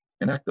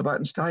 Connect the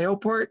buttons to I/O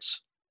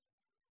ports,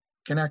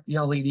 connect the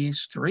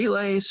LEDs to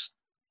relays,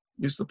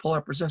 use the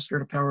pull-up resistor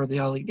to power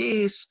the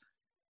LEDs,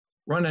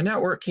 run a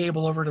network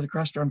cable over to the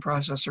Crestron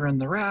processor in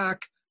the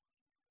rack,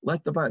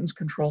 let the buttons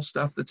control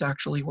stuff that's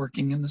actually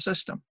working in the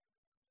system.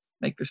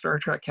 Make the Star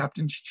Trek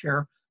captain's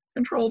chair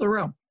control the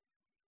room.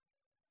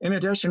 In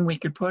addition, we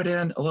could put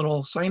in a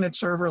little signage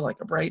server like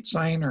a Bright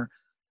Sign or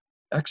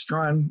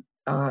Extron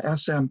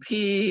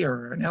SMP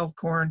or an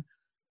Elkhorn,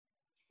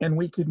 and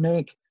we could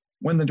make,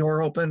 when the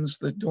door opens,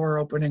 the door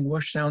opening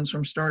whoosh sounds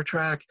from Star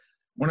Trek.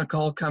 When a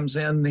call comes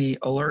in, the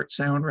alert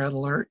sound, red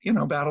alert,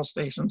 battle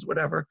stations,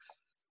 whatever,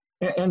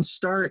 and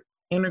start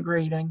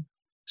integrating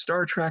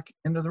Star Trek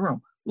into the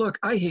room. Look,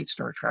 I hate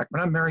Star Trek,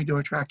 but I'm married to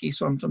a Trekkie,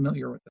 so I'm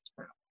familiar with this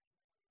crap.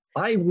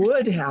 I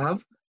would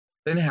have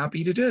been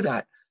happy to do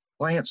that.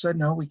 Client said,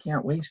 no, we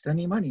can't waste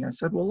any money. I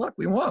said, well, look,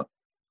 we won't.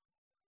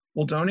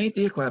 We'll donate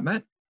the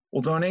equipment.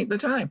 We'll donate the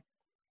time.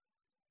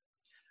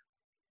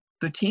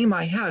 The team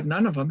I had,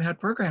 none of them had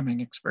programming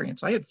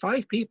experience. I had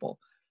 5 people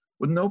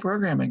with no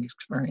programming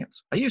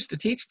experience. I used to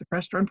teach the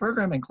Crestron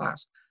programming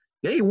class.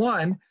 Day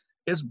 1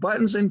 is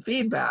buttons and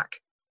feedback.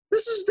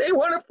 This is day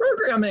 1 of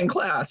programming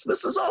class.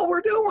 This is all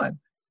we're doing.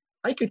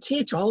 I could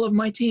teach all of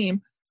my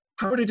team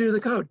how to do the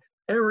code.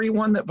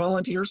 Everyone that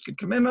volunteers could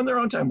come in on their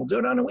own time. We'll do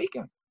it on a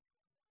weekend.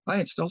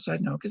 Client still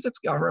said no, because it's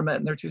government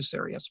and they're too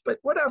serious, but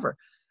whatever.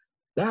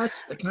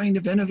 That's the kind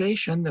of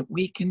innovation that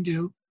we can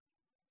do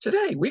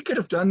today. We could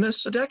have done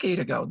this a decade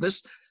ago.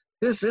 This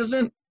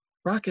isn't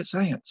rocket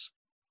science.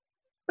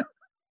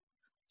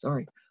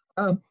 Sorry.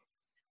 It's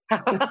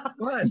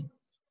fun.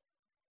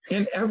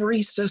 In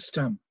every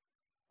system,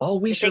 all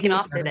we should taking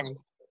look off at today. is,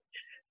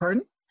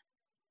 pardon?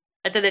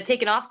 I said they're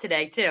taking off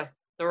today too.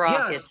 The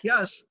rockets.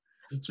 Yes.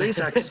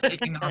 SpaceX is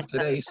taking off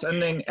today,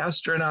 sending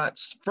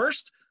astronauts,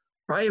 first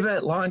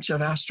private launch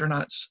of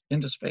astronauts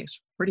into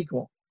space. Pretty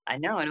cool. I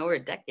know we're a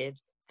decade.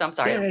 So I'm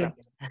sorry. Yay.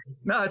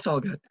 No, it's all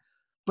good.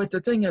 But the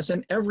thing is,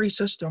 in every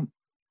system,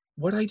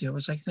 what I do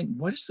is I think,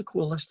 what is the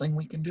coolest thing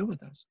we can do with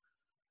this?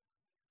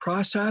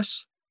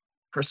 Process,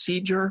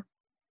 procedure,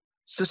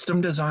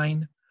 system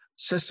design,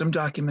 system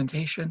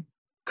documentation,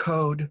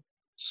 code,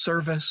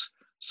 service,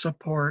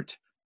 support,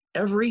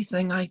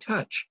 everything I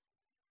touch.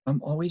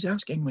 I'm always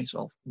asking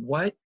myself,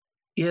 what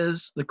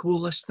is the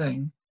coolest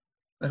thing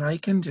that I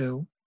can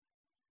do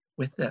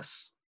with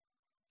this?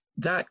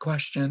 That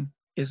question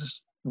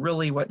is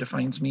really what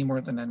defines me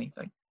more than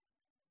anything.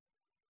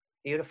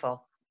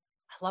 Beautiful.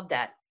 I love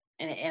that.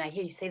 And I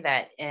hear you say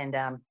that. And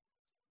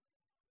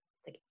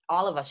like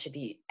all of us should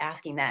be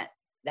asking that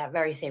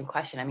very same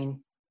question. I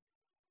mean,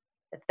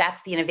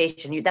 that's the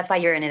innovation. That's why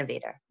you're an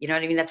innovator. You know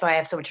what I mean? That's why I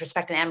have so much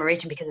respect and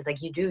admiration, because it's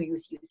like you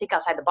think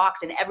outside the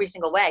box in every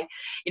single way.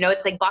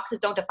 It's like boxes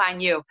don't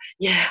define you.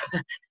 Yeah.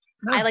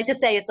 No. I like to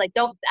say it's like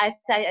I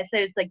say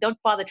it's like don't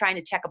bother trying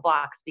to check a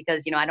box,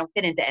 because I don't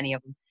fit into any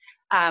of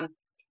them.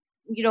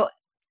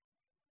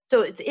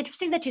 So it's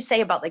interesting that you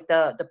say about like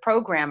the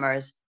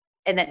programmers,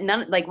 and that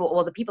none, like,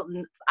 well, the people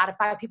out of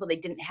 5 people, they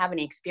didn't have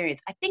any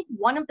experience. I think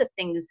one of the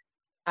things,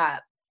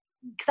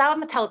 because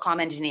I'm a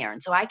telecom engineer,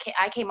 and so I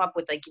came up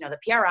with like the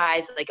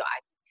PRIs, like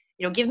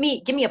give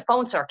me a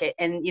phone circuit,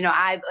 and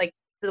I like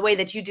the way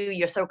that you do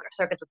your circuits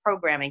with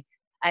programming,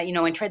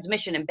 and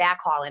transmission and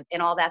backhaul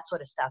and all that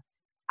sort of stuff.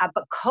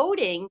 But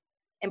coding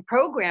and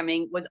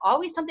programming was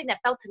always something that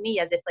felt to me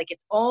as if like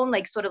its own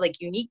like sort of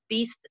like unique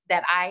beast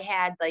that I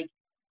had, like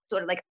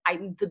sort of like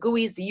the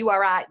GUIs, the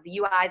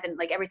UIs, and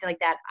like everything like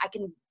that. I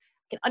can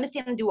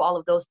understand and do all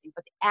of those things,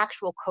 but the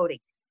actual coding.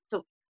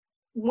 So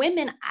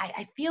women,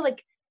 I feel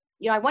like,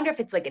 I wonder if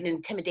it's like an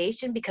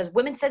intimidation, because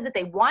women said that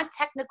they want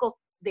technical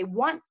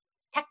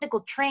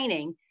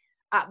training,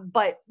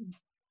 but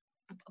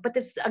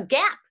there's a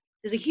gap.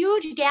 There's a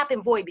huge gap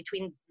and void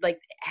between like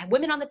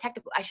women on the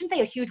technical. I shouldn't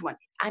say a huge one.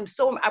 I was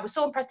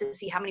so impressed to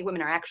see how many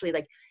women are actually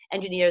like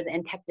engineers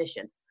and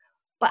technicians.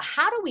 But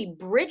how do we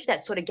bridge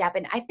that sort of gap?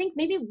 And I think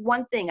maybe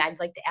one thing I'd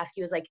like to ask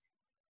you is like,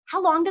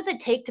 how long does it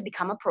take to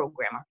become a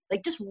programmer?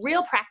 Like just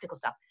real practical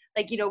stuff.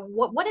 Like,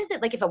 what is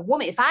it like if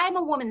I'm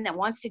a woman that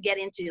wants to get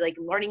into like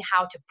learning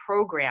how to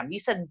program? You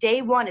said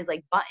day 1 is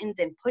like buttons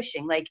and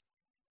pushing. Like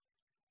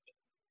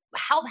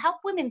help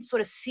women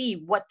sort of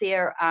see what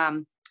they're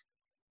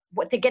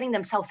getting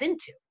themselves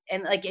into,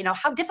 and like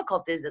how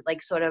difficult is it,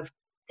 like sort of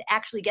to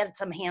actually get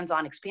some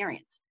hands-on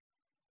experience?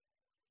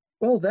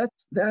 Well,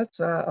 that's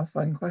a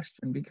fun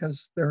question,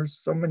 because there's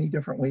so many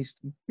different ways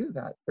to do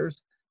that. There's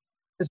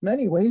as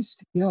many ways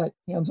to get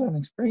hands-on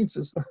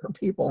experiences there are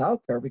people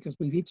out there, because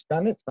we've each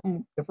done it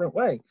some different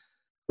way.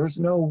 There's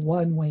no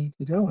one way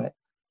to do it.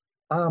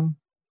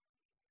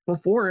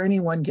 Before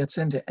anyone gets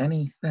into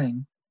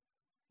anything,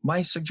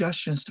 my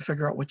suggestion is to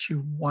figure out what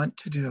you want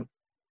to do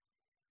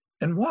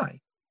and why.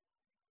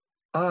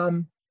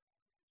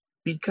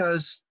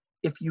 Because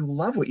if you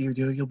love what you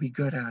do, you'll be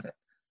good at it.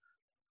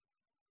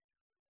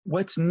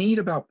 What's neat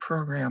about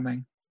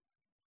programming,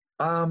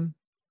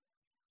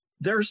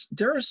 there's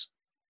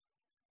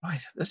boy,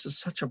 this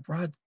is such a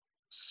broad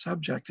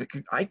subject.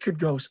 I could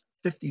go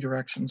 50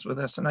 directions with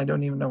this, and I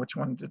don't even know which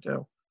one to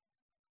do,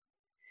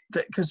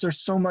 because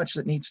there's so much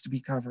that needs to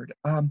be covered.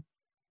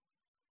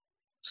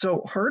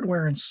 So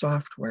hardware and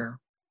software,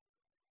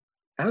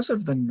 as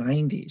of the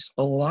 90s,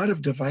 a lot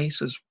of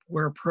devices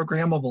were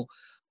programmable.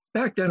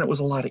 Back then, it was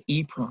a lot of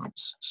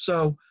EEPROMs.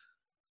 So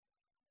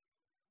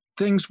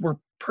things were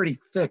pretty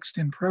fixed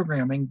in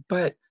programming.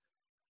 But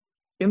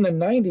in the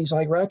 90s,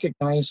 I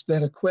recognized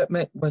that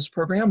equipment was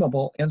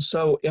programmable. And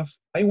so if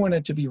I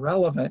wanted to be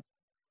relevant,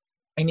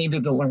 I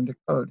needed to learn to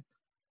code.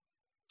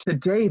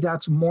 Today,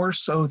 that's more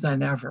so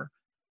than ever.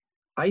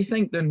 I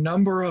think the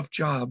number of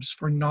jobs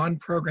for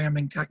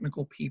non-programming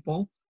technical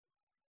people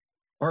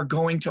are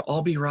going to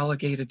all be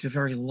relegated to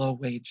very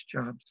low-wage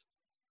jobs.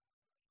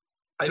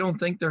 I don't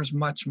think there's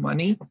much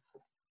money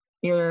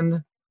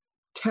in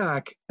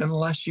tech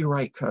unless you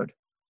write code.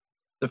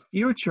 The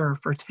future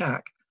for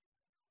tech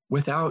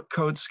without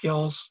code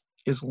skills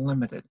is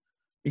limited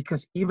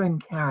because even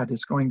CAD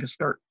is going to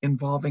start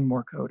involving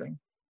more coding.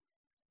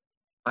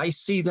 I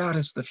see that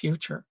as the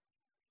future.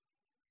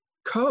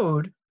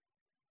 Code,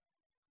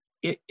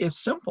 it is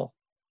simple.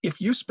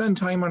 If you spend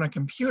time on a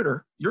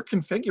computer, you're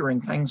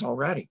configuring things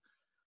already.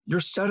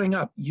 You're setting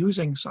up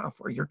using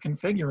software, you're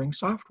configuring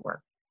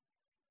software.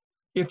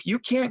 If you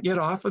can't get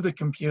off of the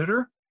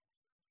computer,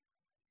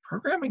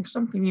 programming is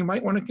something you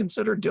might want to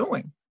consider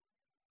doing.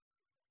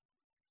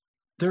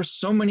 There's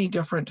so many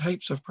different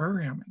types of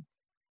programming.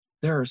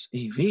 There's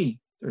AV,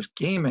 there's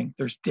gaming,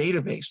 there's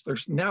database,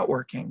 there's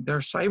networking,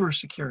 there's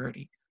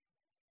cybersecurity.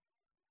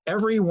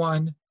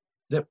 Everyone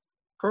that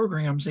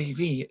programs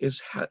AV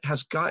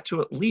has got to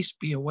at least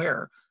be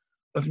aware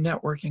of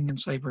networking and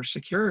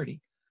cybersecurity.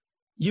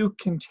 You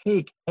can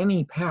take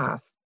any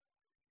path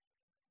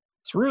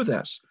through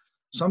this.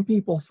 Some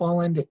people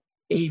fall into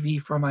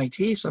AV from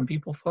IT, some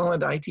people fall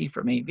into IT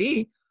from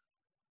AV.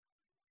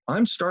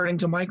 I'm starting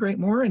to migrate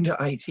more into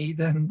IT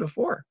than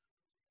before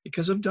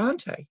because of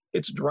Dante.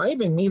 It's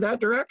driving me that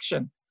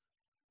direction.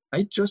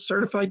 I just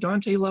certified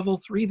Dante level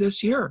 3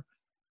 this year.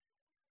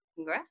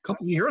 Congrats. A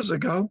couple of years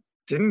ago,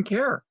 didn't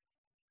care.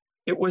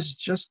 It was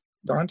just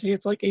Dante,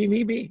 it's like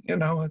AVB, you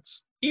know,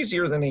 it's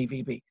easier than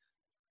AVB.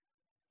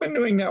 Been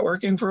doing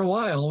networking for a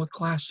while with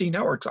Class C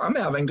networks. I'm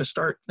having to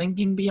start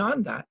thinking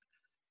beyond that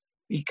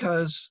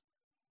because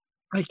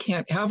I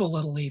can't have a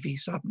little AV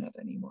subnet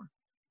anymore.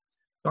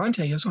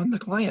 Dante is on the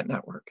client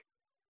network.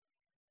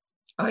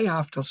 I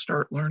have to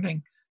start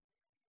learning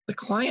the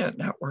client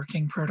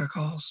networking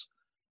protocols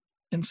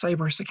and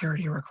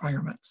cybersecurity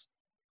requirements.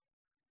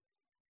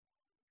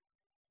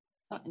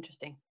 So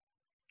interesting.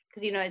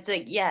 Because, you know, it's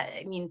like, yeah,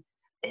 I mean,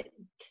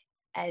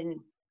 and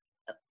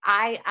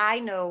I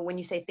know when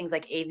you say things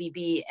like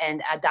AVB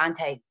and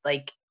Dante,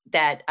 like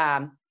that,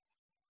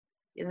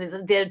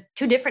 they're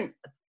two different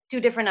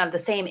of the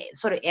same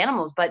sort of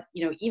animals. But,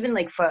 you know, even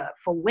like for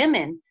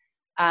women,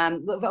 a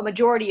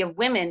majority of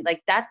women,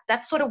 like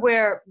that's sort of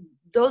where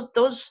those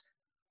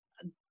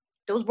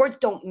words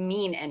don't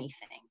mean anything.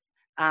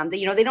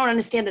 You know, they don't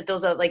understand that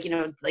those are like, you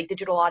know, like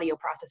digital audio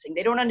processing.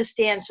 They don't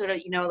understand sort of,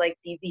 you know, like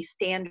these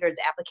standards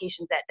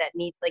applications that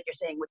need, like you're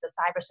saying, with the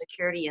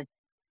cybersecurity and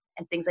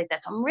things like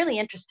that. So I'm really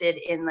interested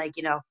in, like,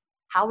 you know,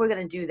 how we're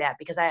going to do that,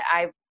 because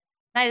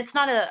it's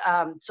not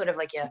a sort of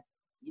like a,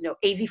 you know,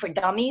 AV for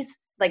dummies.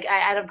 Like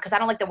I don't, because I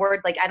don't like the word,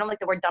 like I don't like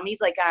the word dummies,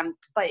 like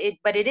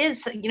but it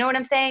is, you know what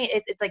I'm saying?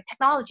 It's like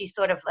technology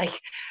sort of like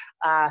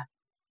I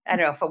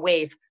don't know, for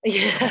wave.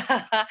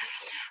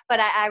 But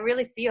I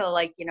really feel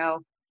like, you know,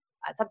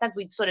 sometimes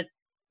we sort of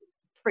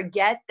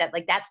forget that,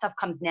 like, that stuff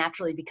comes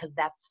naturally because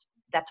that's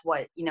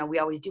what, you know, we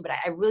always do. But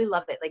I really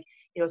love it, like,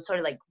 you know, sort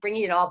of like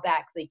bringing it all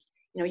back, like,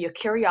 you know, your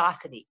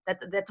curiosity.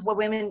 That's what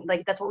women,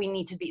 like, that's what we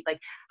need to be, like,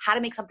 how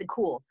to make something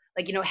cool,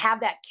 like, you know, have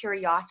that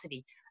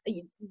curiosity.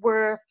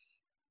 Were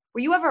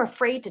you ever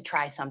afraid to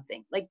try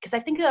something? Like, because I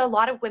think that a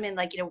lot of women,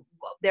 like, you know,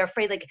 they're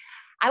afraid. Like,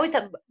 I always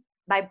have,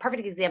 my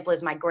perfect example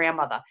is my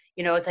grandmother.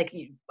 You know, it's like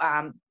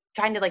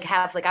trying to, like,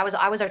 have, like, I was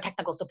our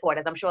technical support,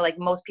 as I'm sure, like,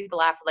 most people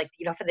are for, like,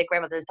 you know, for their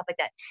grandmother and stuff like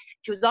that.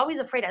 She was always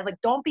afraid. I was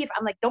like, don't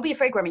be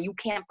afraid, grandma. You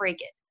can't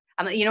break it.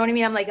 I'm like, you know what I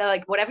mean? I'm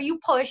like whatever you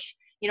push,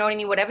 you know what I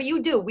mean? Whatever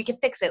you do, we can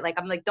fix it. Like,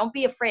 I'm like, don't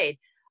be afraid.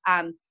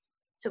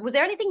 So was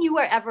there anything you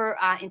were ever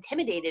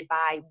intimidated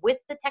by with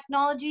the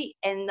technology?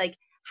 And, like,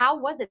 how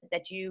was it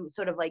that you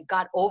sort of, like,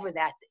 got over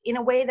that in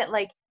a way that,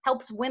 like,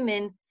 helps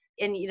women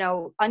and, you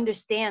know,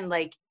 understand,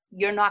 like,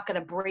 you're not going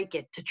to break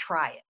it to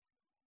try it?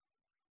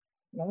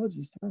 Technology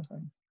is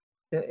terrifying.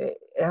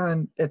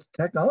 And it's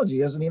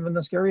technology isn't even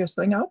the scariest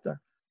thing out there.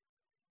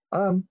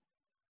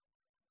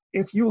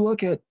 If you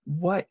look at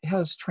what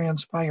has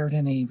transpired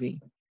in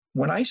AV,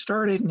 when I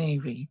started in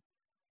AV,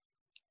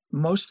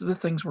 most of the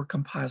things were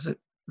composite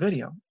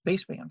video,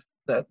 baseband,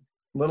 that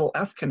little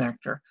F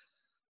connector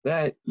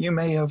that you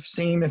may have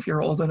seen if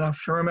you're old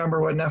enough to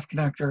remember what an F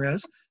connector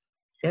is.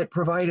 It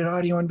provided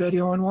audio and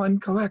video on one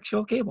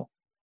coaxial cable.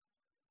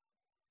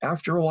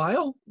 After a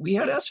while, we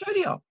had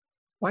S-video,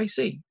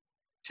 YC,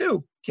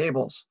 2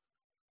 cables.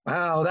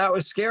 Wow, that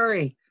was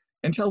scary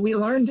until we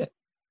learned it.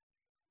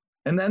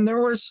 And then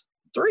there was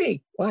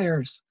 3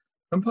 wires,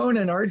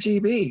 component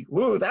RGB.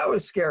 Woo, that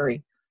was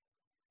scary.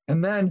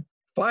 And then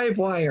 5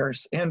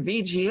 wires and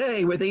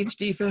VGA with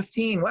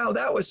HD15. Wow,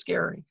 that was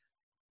scary.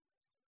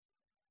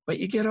 but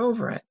you get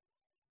over it.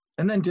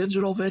 And then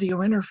digital video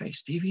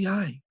interface,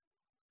 DVI,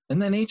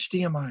 and then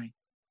HDMI,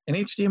 and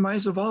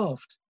HDMI's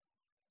evolved.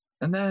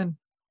 And then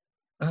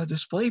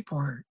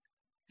DisplayPort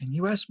and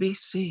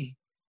USB-C.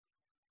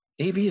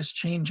 AV is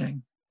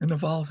changing and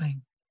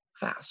evolving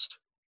fast.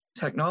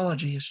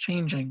 Technology is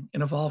changing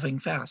and evolving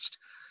fast.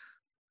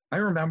 I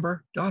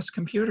remember DOS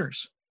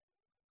computers.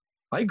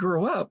 I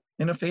grew up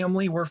in a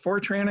family where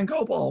Fortran and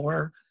COBOL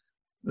were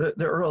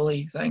the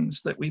early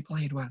things that we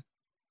played with.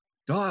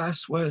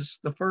 DOS was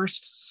the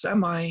first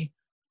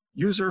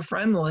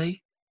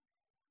semi-user-friendly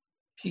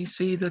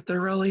PC that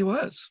there really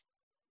was.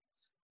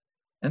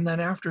 And then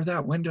after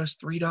that, Windows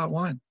 3.1.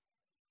 Wow,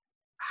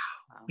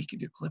 we could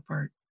do clip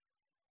art.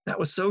 That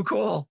was so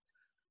cool.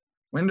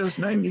 Windows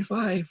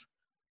 95,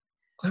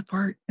 clip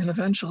art, and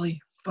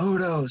eventually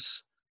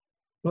photos.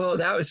 Whoa,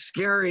 that was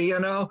scary, you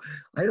know.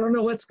 I don't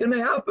know what's going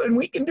to happen.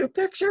 We can do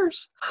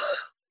pictures.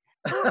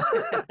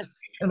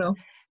 You know,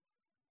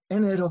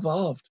 and it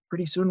evolved.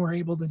 Pretty soon we're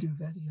able to do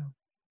video.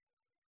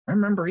 I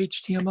remember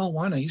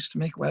HTML1. I used to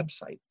make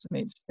websites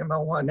in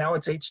HTML1. Now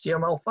it's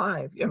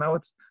HTML5. You know,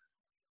 it's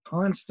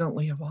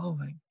constantly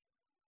evolving.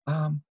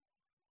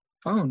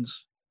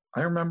 Phones.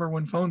 I remember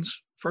when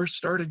phones first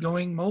started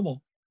going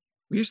mobile.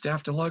 We used to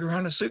have to lug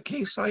around a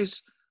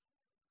suitcase-size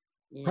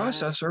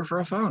processor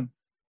for a phone.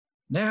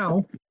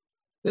 Now,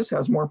 this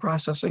has more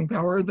processing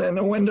power than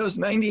a Windows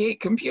 98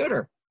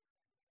 computer,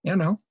 you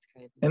know,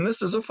 and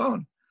this is a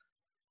phone.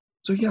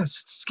 So yes,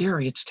 it's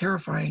scary, it's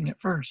terrifying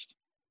at first,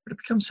 but it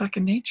becomes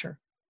second nature.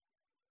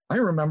 I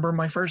remember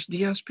my first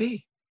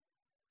DSP,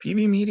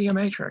 PV Media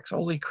Matrix.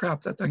 Holy crap,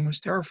 that thing was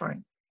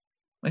terrifying.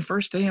 My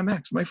first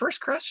AMX, my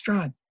first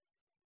Crestron,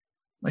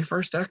 my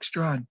first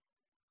Extron.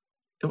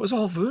 It was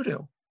all voodoo,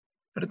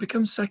 but it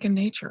becomes second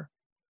nature,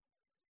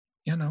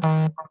 you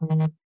know.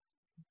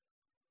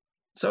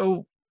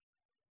 So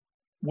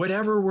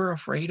whatever we're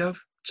afraid of,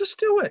 just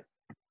do it.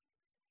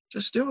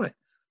 Just do it.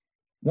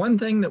 One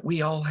thing that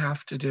we all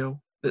have to do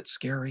that's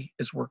scary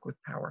is work with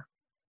power.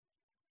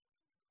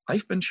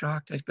 I've been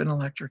shocked. I've been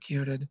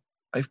electrocuted.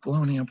 I've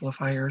blown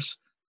amplifiers.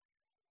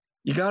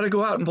 You got to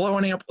go out and blow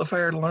an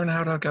amplifier to learn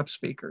how to hook up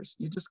speakers.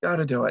 You just got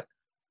to do it.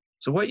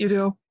 So what you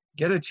do,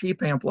 get a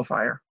cheap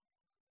amplifier.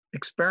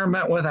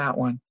 Experiment with that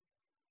one.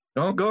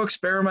 Don't go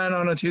experiment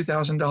on a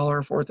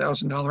 $2,000 or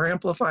 $4,000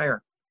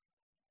 amplifier.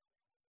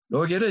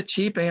 Go get a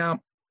cheap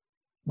amp.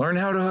 Learn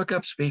how to hook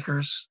up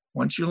speakers.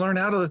 Once you learn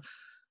how to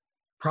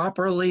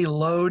properly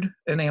load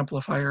an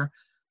amplifier,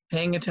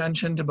 paying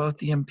attention to both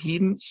the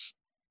impedance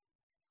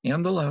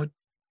and the load,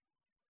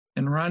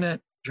 and run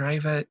it,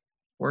 drive it,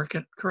 work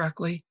it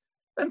correctly,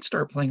 then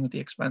start playing with the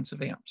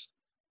expensive amps.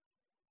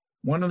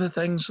 One of the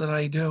things that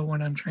I do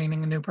when I'm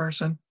training a new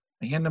person,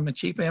 I hand them a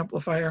cheap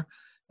amplifier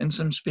and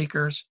some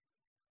speakers.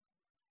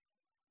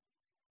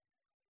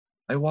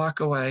 I walk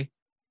away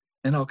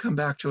and I'll come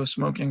back to a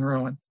smoking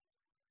ruin.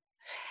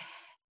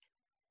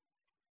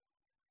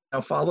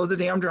 Now follow the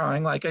damn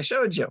drawing like I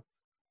showed you.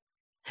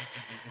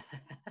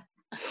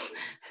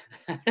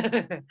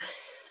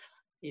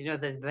 You know,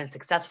 they've been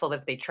successful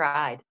if they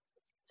tried.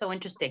 So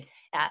interesting.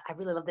 I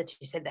really love that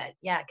you said that.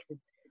 Yeah, because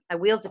my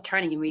wheels are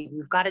turning and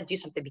we've got to do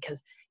something, because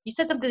you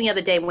said something the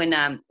other day when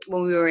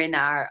we were in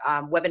our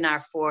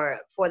webinar for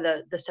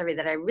the survey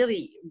that I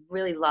really,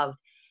 really loved.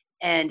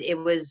 And it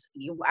was,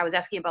 I was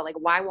asking about, like,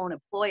 why won't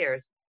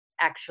employers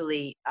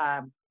actually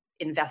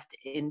invest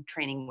in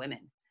training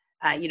women?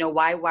 You know,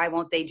 why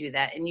won't they do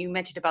that? And you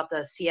mentioned about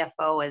the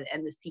CFO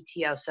and the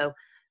CTO. So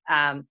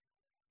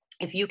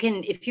if you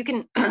can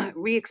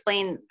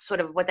re-explain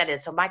sort of what that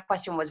is. So my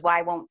question was,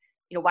 why won't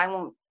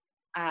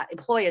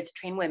employers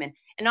train women?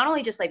 And not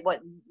only just like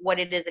what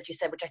it is that you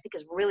said, which I think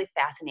is really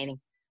fascinating,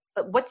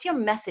 but what's your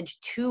message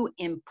to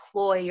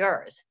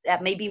employers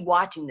that may be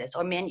watching this,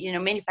 or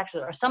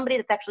manufacturers, or somebody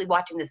that's actually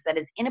watching this that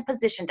is in a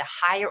position to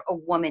hire a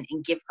woman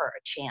and give her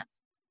a chance?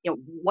 You know,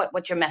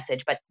 what's your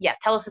message? But yeah,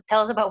 tell us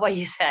about what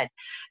you said.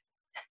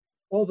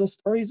 Well, the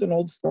story's an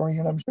old story,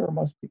 and I'm sure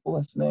most people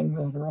listening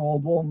that are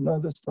old will know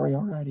the story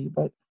already.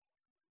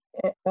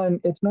 And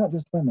it's not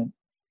just women.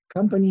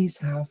 Companies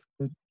have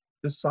to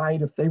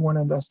decide if they want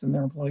to invest in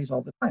their employees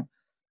all the time.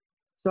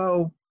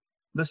 So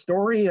the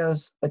story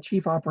is a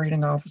chief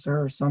operating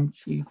officer or some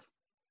chief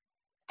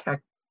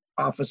tech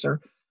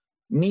officer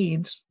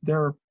needs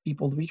their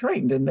people to be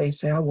trained. And they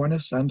say, I want to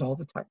send all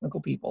the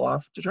technical people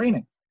off to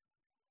training.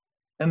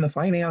 And the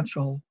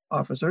financial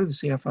officer, the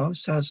CFO,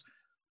 says,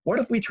 what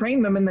if we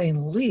train them and they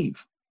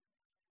leave?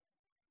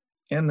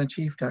 And the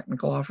chief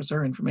technical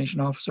officer, information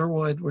officer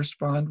would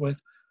respond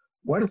with,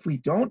 what if we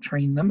don't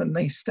train them and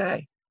they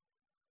stay?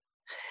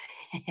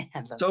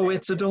 So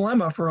it's a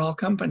dilemma for all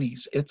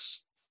companies.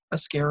 It's a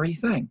scary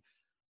thing.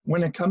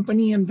 When a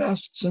company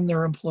invests in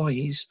their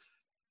employees,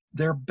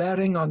 they're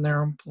betting on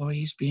their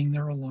employees being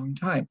there a long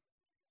time.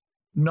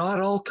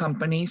 Not all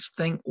companies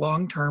think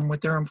long-term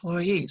with their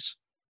employees.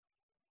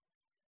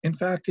 In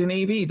fact, in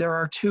AV, there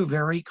are two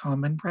very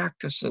common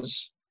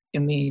practices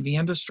in the AV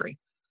industry.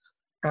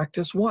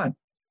 Practice one,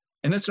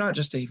 and it's not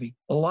just AV.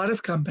 A lot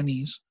of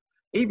companies,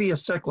 AV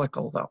is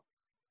cyclical though.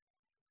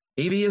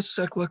 AV is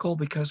cyclical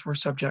because we're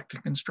subject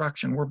to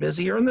construction. We're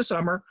busier in the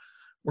summer,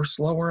 we're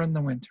slower in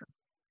the winter.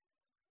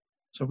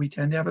 So we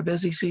tend to have a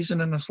busy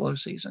season and a slow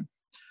season.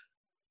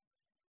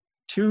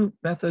 Two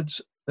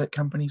methods that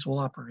companies will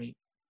operate.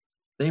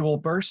 They will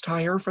burst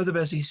hire for the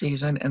busy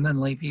season and then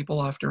lay people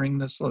off during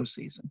the slow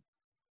season.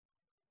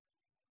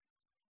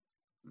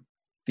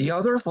 The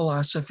other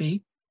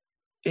philosophy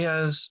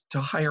is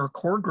to hire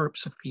core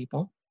groups of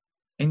people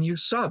and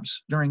use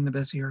subs during the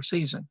busier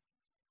season.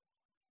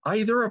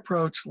 Either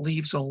approach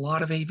leaves a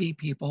lot of AV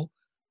people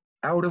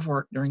out of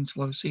work during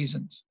slow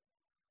seasons.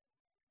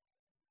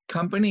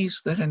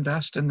 Companies that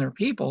invest in their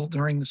people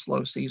during the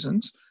slow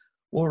seasons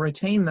will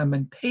retain them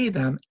and pay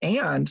them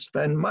and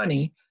spend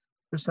money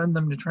to send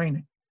them to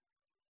training.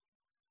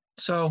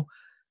 So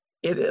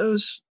it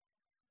is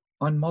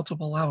on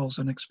multiple levels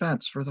an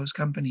expense for those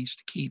companies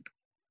to keep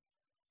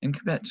and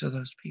commit to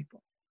those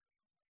people.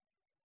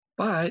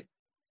 But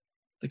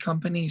the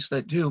companies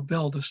that do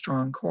build a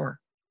strong core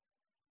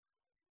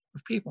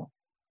of people.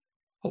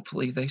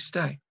 Hopefully they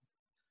stay.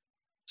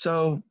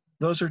 So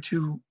those are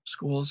two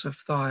schools of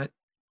thought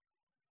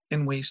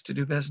and ways to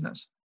do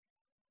business.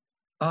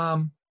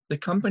 The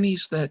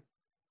companies that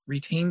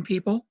retain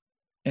people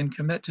and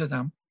commit to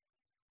them,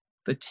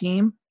 the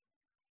team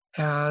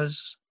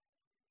has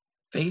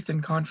faith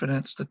and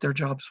confidence that their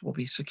jobs will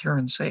be secure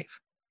and safe.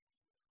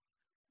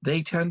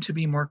 They tend to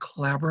be more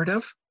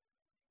collaborative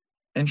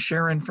and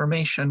share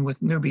information with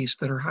newbies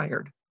that are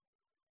hired.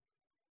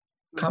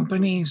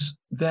 Companies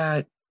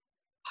that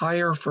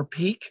hire for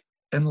peak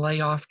and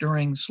lay off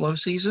during slow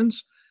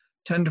seasons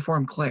tend to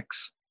form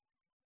cliques.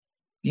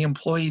 The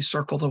employees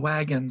circle the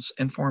wagons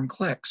and form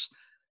cliques.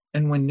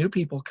 And when new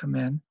people come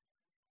in,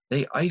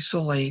 they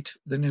isolate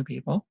the new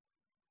people,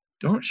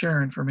 don't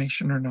share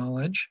information or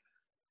knowledge.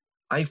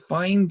 I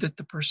find that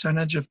the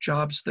percentage of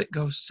jobs that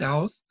go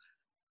south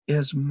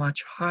is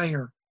much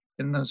higher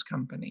in those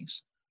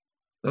companies.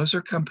 Those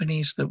are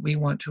companies that we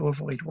want to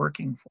avoid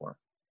working for.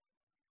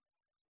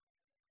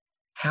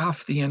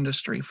 Half the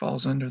industry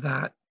falls under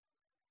that,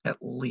 at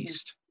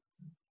least.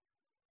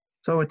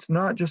 So it's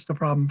not just a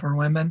problem for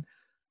women,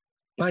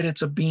 but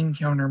it's a bean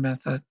counter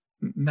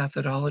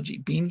methodology.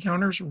 Bean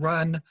counters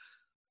run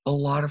a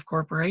lot of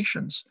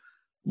corporations.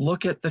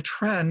 Look at the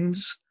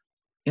trends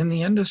in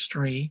the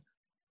industry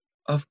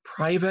of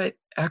private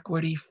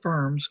equity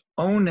firms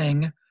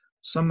owning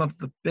some of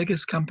the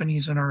biggest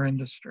companies in our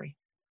industry.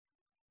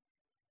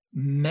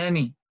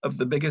 Many of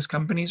the biggest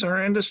companies in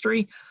our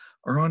industry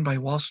are owned by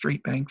Wall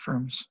Street bank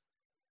firms.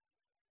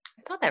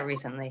 I saw that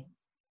recently.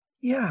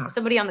 Yeah.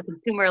 Somebody on the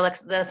consumer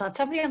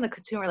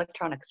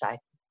electronics side.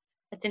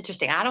 That's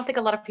interesting. I don't think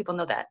a lot of people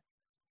know that.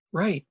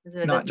 Right.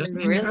 Not just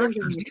really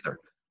manufacturers either.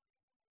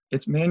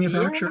 It's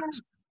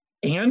manufacturers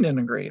and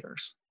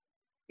integrators.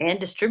 And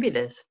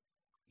distributors.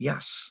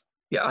 Yes.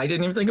 Yeah, I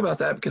didn't even think about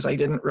that because I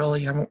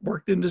haven't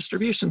worked in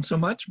distribution so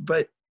much,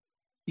 but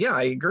yeah,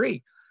 I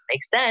agree.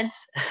 Makes sense.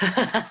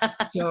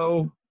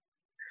 So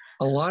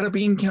a lot of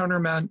bean counter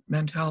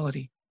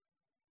mentality.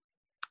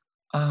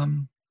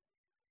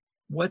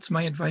 What's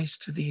my advice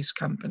to these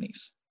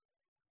companies?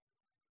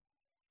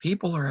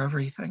 People are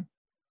everything.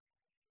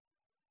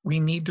 We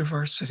need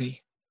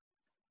diversity.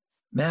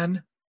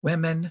 Men,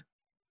 women,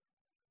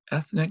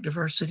 ethnic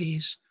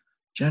diversities,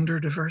 gender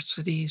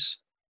diversities,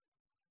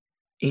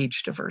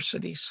 age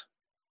diversities.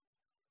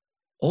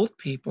 Old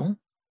people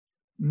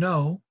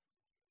know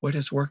what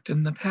has worked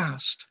in the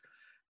past,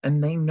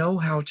 and they know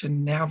how to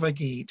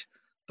navigate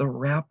the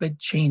rapid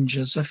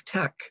changes of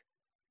tech.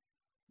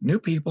 Younger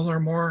people are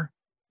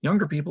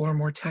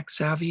more tech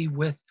savvy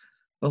with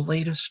the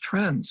latest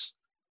trends,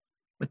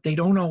 but they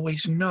don't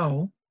always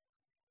know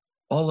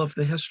all of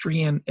the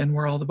history and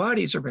where all the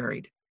bodies are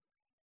buried.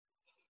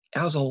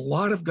 As a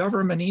lot of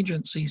government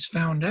agencies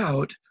found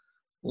out,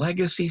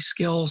 legacy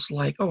skills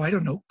like,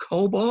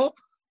 COBOL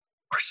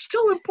are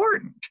still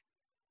important.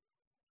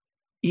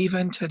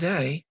 Even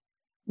today,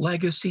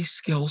 legacy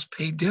skills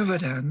pay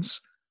dividends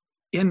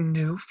in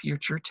new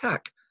future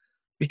tech,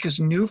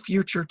 because new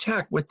future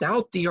tech,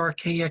 without the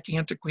archaic,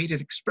 antiquated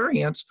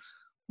experience,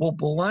 will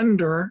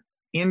blunder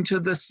into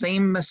the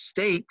same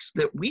mistakes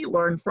that we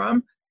learned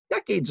from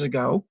decades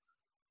ago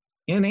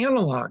in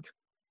analog.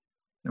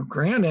 Now,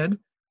 granted,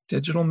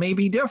 digital may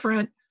be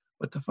different,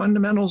 but the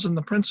fundamentals and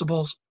the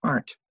principles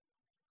aren't.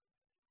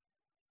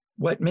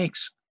 What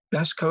makes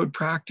best code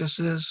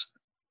practices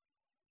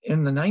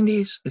in the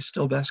 90s is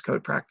still best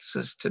code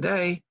practices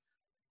today,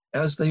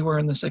 as they were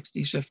in the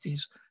 60s,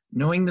 50s,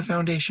 knowing the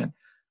foundation.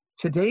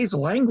 Today's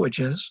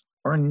languages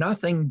are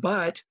nothing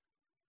but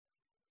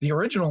the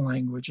original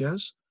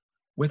languages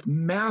with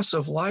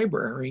massive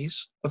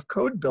libraries of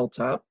code built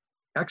up,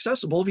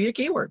 accessible via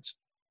keywords.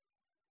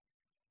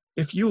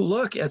 If you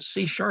look at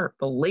C#, the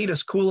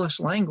latest, coolest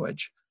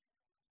language,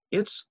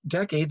 it's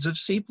decades of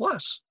C++.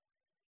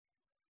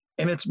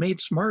 And it's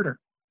made smarter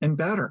and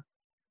better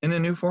in a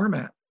new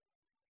format.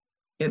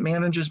 It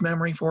manages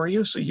memory for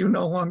you, so you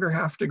no longer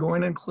have to go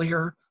in and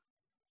clear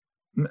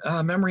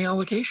memory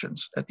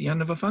allocations at the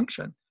end of a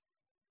function.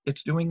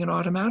 It's doing it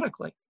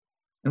automatically,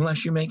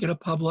 unless you make it a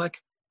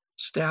public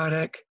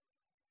static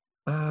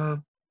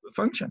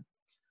function.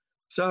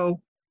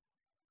 So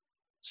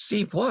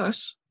C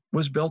plus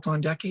was built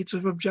on decades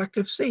of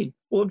Objective-C.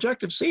 Well,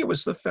 Objective-C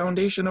was the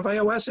foundation of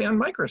iOS and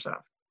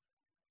Microsoft.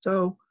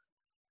 So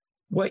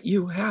what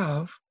you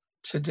have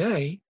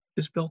today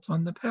is built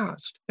on the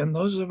past. And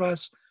those of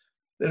us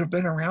that have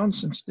been around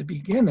since the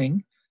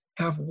beginning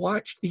have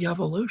watched the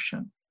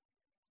evolution.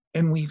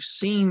 And we've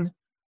seen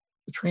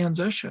the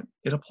transition.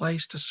 It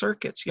applies to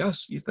circuits.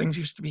 Yes, things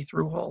used to be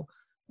through-hole,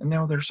 and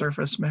now they're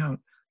surface mount.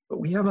 But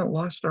we haven't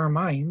lost our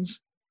minds.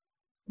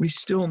 We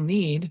still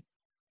need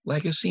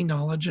legacy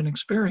knowledge and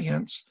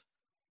experience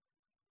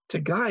to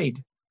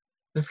guide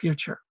the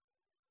future.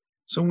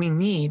 So we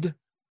need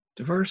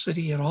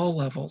diversity at all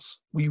levels.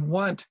 We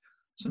want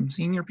some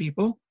senior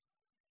people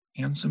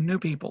and some new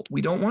people.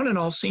 We don't want an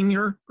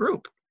all-senior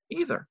group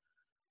either,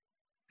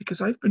 because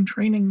I've been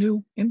training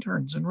new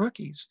interns and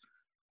rookies,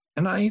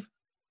 and I've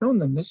shown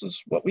them this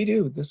is what we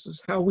do, this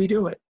is how we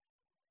do it.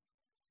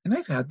 And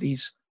I've had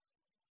these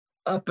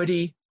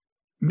uppity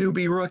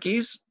newbie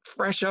rookies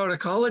fresh out of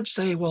college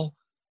say, well,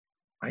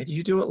 why do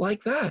you do it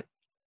like that?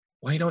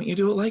 Why don't you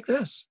do it like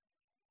this?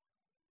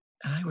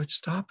 And I would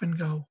stop and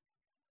go,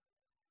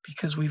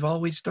 because we've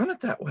always done it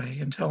that way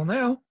until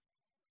now,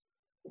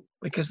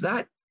 because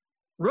that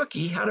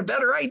rookie had a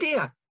better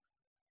idea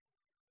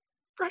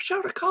fresh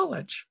out of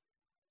college.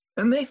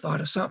 And they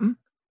thought of something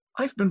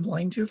I've been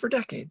blind to for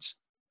decades.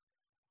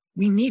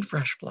 We need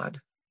fresh blood,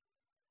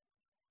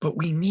 but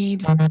we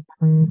need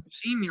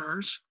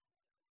seniors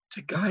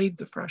to guide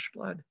the fresh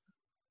blood.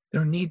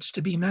 There needs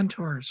to be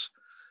mentors.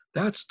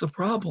 That's the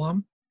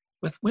problem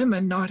with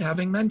women not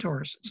having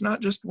mentors. It's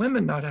not just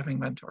women not having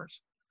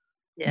mentors.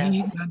 Yes. We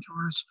need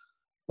mentors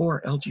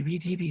for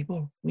LGBT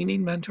people. We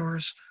need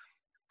mentors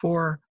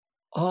for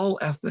all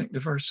ethnic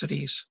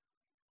diversities,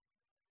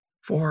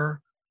 for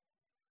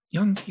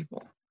young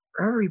people,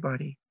 for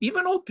everybody,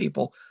 even old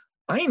people.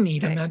 I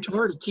need a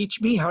mentor to teach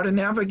me how to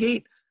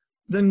navigate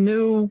the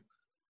new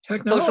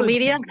technology. Social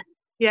media?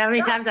 Yeah, how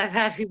many times I've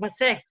had people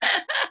say,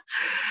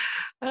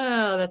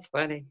 oh, that's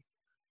funny.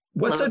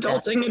 What's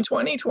adulting in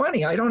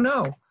 2020? I don't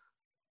know.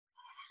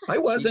 I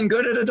wasn't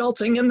good at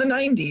adulting in the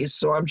 90s,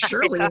 so I'm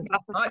surely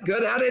not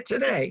good at it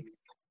today.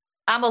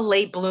 I'm a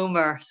late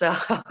bloomer, so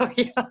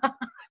yeah.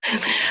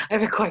 I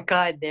haven't quite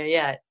gotten there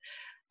yet.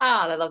 Oh,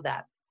 I love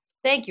that.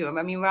 Thank you.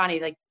 I mean, Ronnie,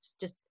 like, it's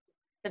just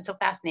been so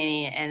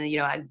fascinating. And, you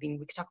know, I mean,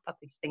 we could talk about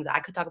these things. I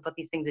could talk about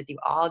these things with you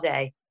all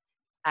day,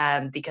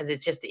 because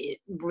it's just, it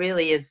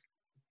really is,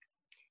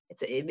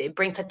 it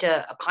brings such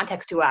a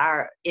context to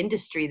our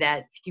industry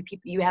that few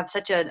people, you have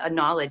such a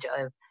knowledge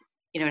of,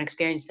 you know, an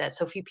experience that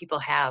so few people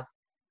have.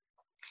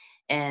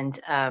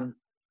 And I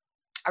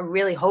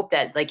really hope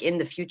that, like, in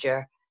the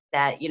future,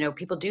 that, you know,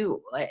 people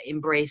do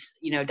embrace,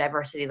 you know,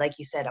 diversity, like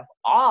you said,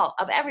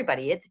 of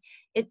everybody.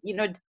 It you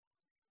know,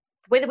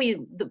 the way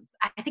that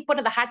I think one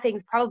of the hard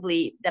things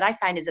probably that I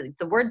find is that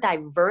the word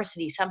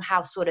diversity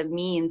somehow sort of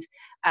means,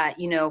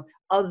 you know,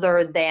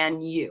 other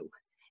than you.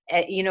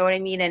 You know what I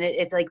mean? And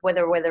it's like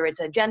whether it's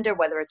a gender,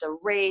 whether it's a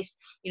race,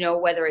 you know,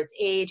 whether it's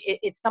age,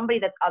 it's somebody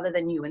that's other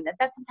than you. And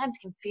that sometimes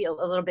can feel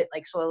a little bit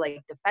like sort of like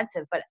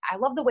defensive. But I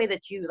love the way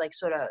that you like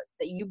sort of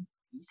that you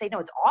say, no,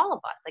 it's all of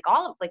us. Like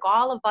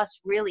all of us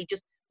really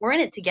just, we're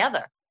in it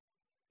together.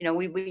 You know,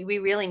 we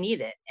really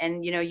need it.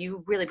 And, you know,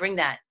 you really bring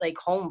that like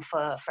home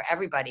for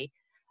everybody.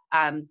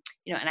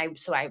 You know, and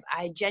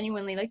I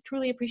genuinely like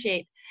truly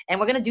appreciate, and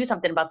we're going to do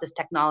something about this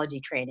technology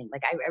training.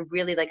 Like, I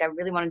really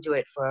want to do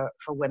it for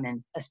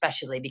women,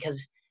 especially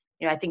because,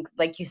 you know, I think,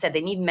 like you said,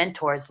 they need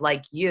mentors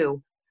like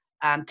you,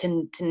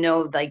 to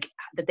know like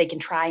that they can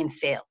try and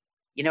fail,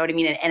 you know what I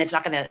mean? And it's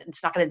not going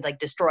to like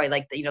destroy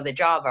like the, you know, the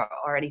job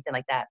or anything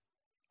like that.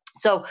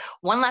 So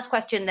one last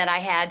question that I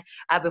had,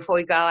 before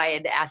we go, I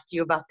had asked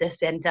you about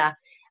this, and,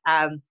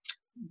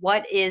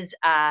 what is,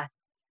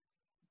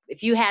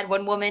 if you had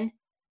one woman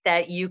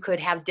that you could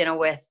have dinner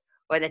with,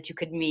 or that you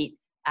could meet,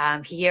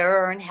 here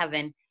or in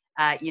heaven,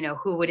 you know,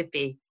 who would it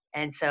be?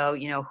 And so,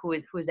 you know,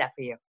 who's that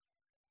for you?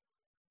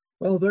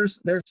 Well, there's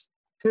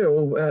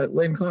two.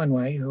 Lynn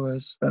Conway, who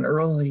was an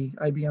early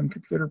IBM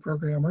computer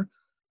programmer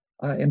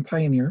and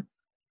pioneer,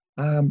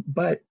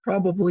 but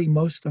probably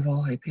most of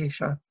all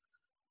Hypatia,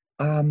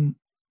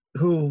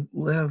 who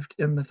lived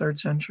in the 3rd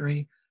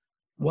century,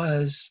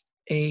 was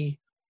a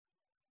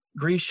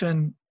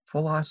Grecian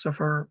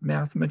philosopher,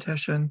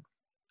 mathematician,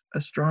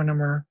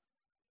 astronomer,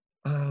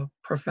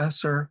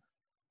 professor,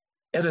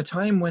 at a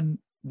time when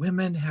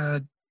women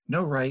had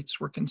no rights,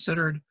 were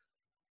considered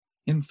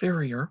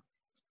inferior,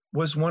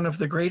 was one of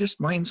the greatest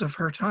minds of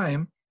her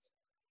time,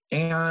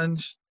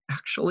 and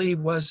actually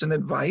was an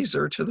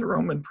advisor to the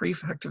Roman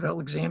prefect of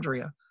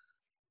Alexandria.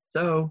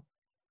 So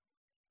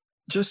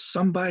just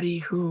somebody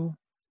who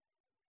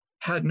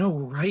had no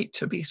right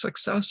to be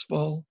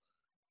successful,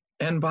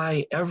 and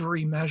by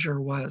every measure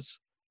was.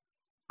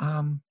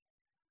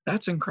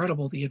 That's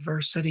incredible, the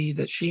adversity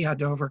that she had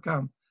to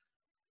overcome.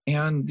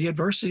 And the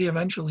adversity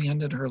eventually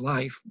ended her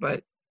life,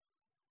 but,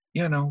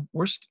 you know,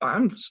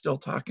 I'm still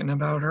talking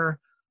about her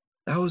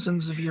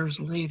thousands of years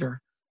later.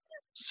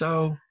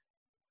 So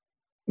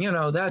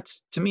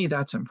that's, to me,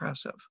 that's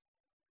impressive.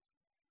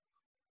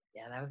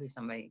 Yeah, that would be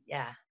somebody.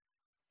 Yeah.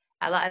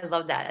 I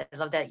love that. I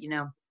love that,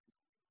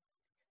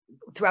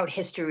 throughout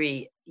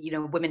history, we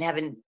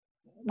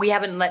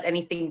haven't let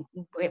anything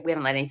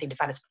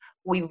define us.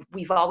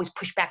 We've always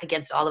pushed back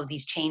against all of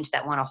these chains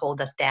that want to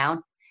hold us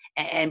down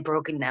and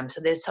broken them.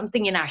 So there's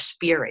something in our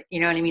spirit, you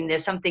know what I mean?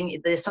 There's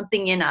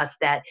something in us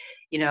that,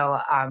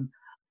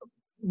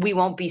 we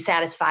won't be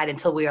satisfied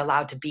until we're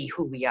allowed to be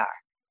who we are.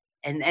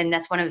 And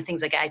that's one of the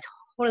things, like, I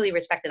totally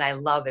respect and I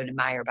love and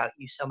admire about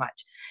you so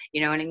much.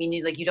 You know what I mean?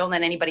 You don't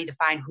let anybody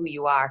define who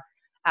you are.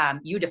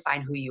 You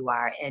define who you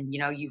are, and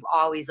you've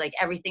always, like,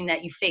 everything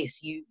that you face,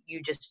 you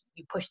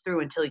push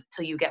through until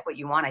you get what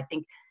you want. I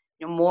think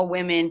more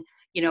women,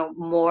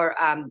 more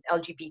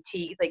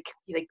LGBT,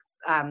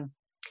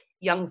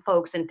 young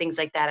folks and things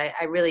like that.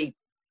 I really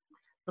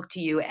look to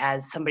you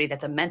as somebody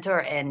that's a mentor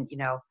and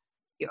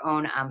your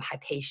own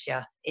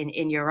Hypatia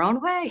in your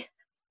own way.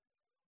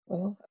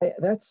 Well,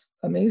 that's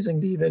amazing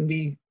to even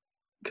be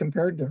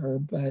compared to her,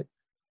 but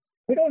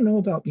I don't know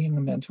about being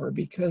a mentor,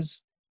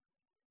 because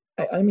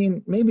I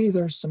mean, maybe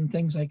there's some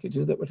things I could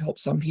do that would help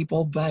some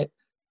people, but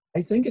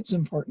I think it's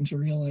important to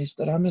realize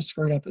that I'm as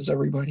screwed up as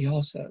everybody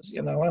else is.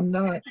 I'm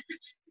not,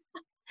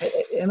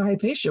 and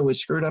Hypatia was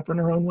screwed up in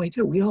her own way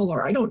too. We all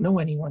are. I don't know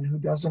anyone who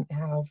doesn't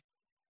have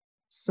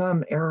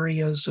some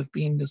areas of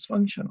being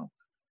dysfunctional.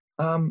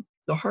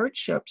 The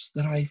hardships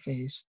that I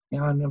faced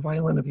and a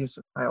violent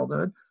abusive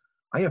childhood,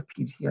 I have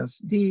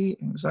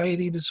PTSD,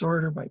 anxiety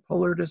disorder,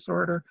 bipolar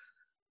disorder,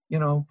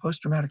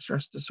 post-traumatic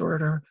stress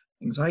disorder,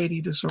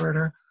 anxiety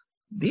disorder.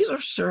 These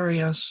are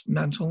serious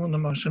mental and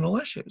emotional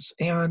issues.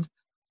 And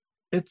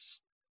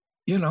it's,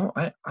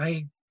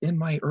 I in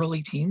my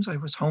early teens, I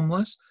was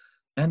homeless,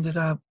 ended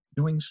up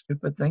doing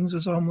stupid things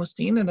as a homeless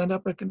teen, and ended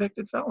up a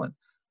convicted felon.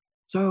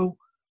 So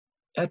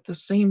at the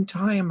same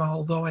time,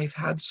 although I've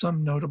had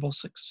some notable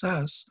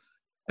success,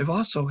 I've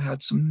also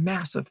had some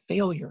massive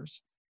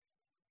failures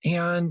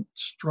and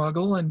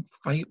struggle and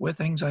fight with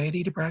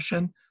anxiety,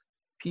 depression,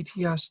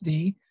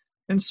 PTSD.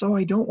 And so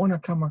I don't want to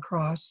come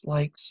across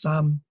like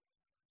some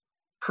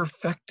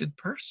perfected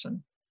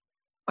person.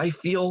 I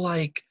feel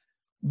like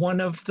one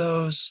of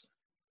those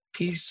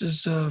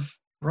pieces of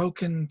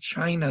broken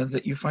china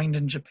that you find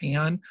in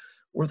Japan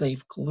where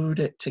they've glued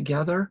it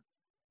together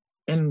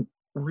and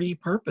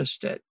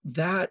repurposed it.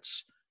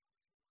 That's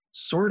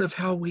sort of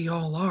how we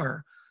all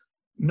are.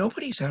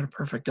 Nobody's had a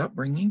perfect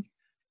upbringing.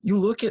 You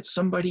look at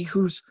somebody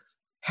who's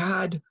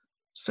had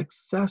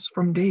success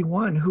from day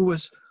one, who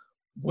was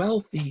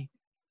wealthy,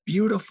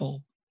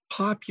 beautiful,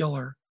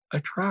 popular,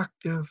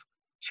 attractive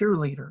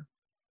cheerleader.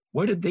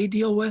 What did they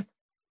deal with?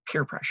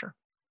 Peer pressure,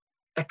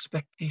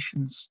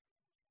 expectations.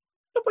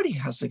 Nobody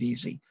has it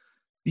easy.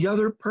 The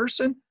other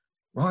person,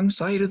 wrong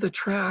side of the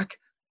track,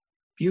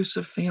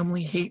 abusive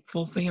family,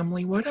 hateful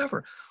family,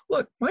 whatever.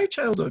 Look, my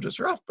childhood was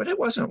rough, but it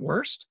wasn't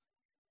worst.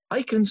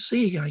 I can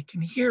see, I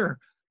can hear.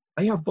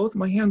 I have both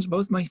my hands,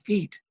 both my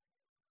feet.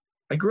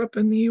 I grew up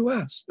in the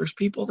US. There's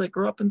people that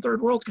grew up in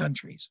third world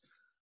countries.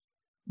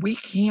 We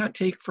can't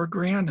take for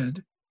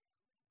granted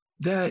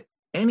that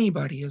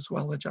anybody is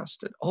well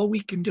adjusted. All we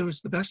can do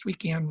is the best we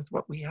can with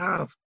what we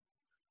have.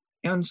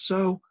 And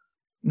so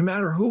no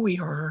matter who we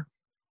are,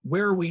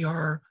 where we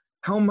are,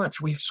 how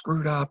much we've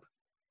screwed up,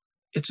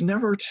 it's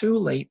never too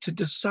late to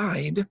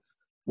decide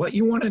what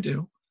you want to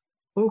do,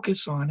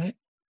 focus on it,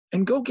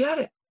 and go get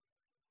it.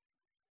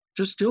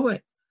 Just do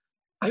it.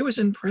 I was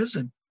in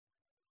prison.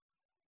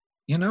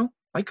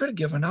 I could have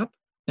given up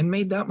and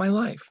made that my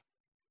life.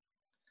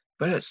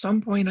 But at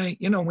some point,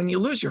 when you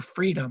lose your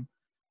freedom,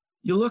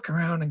 you look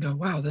around and go,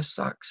 wow, this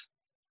sucks.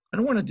 I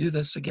don't want to do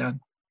this again.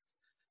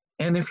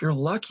 And if you're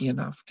lucky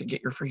enough to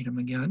get your freedom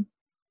again,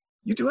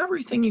 you do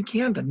everything you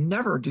can to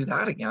never do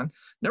that again,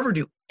 never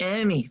do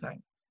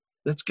anything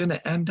that's going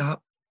to end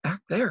up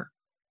back there.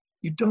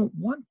 You don't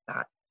want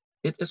that.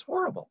 It's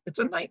horrible. It's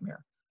a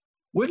nightmare.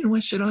 Wouldn't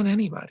wish it on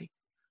anybody.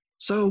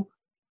 So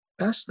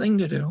best thing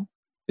to do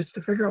is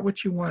to figure out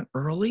what you want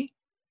early.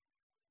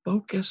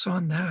 Focus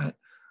on that.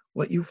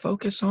 What you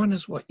focus on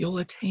is what you'll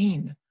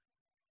attain.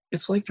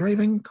 It's like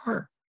driving a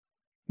car.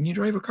 When you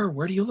drive a car,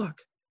 where do you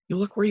look? You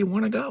look where you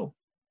want to go.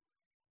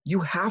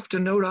 You have to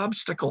note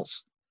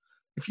obstacles.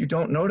 If you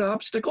don't note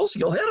obstacles,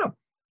 you'll hit them.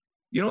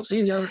 You don't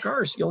see the other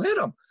cars, you'll hit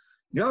them.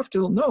 You have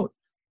to note,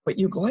 but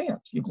you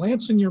glance. You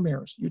glance in your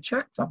mirrors. You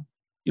check them.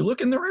 You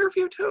look in the rear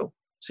view too.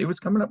 See what's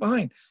coming up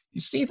behind. You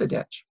see the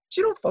ditch.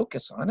 So you don't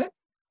focus on it.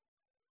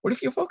 What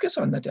if you focus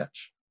on the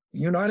ditch?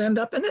 You not end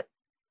up in it?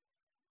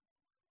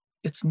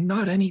 It's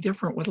not any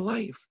different with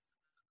life.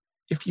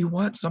 If you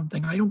want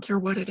something, I don't care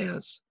what it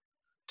is,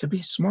 to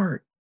be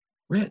smart,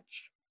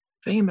 rich,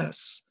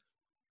 famous,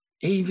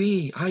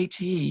 AV,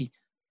 IT,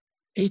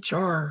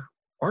 HR,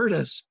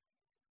 artist,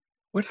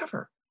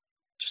 whatever,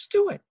 just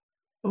do it.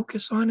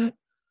 Focus on it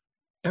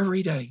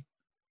every day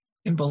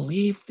and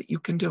believe that you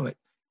can do it.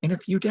 And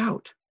if you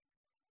doubt,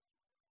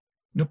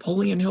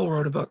 Napoleon Hill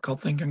wrote a book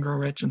called Think and Grow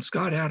Rich, and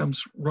Scott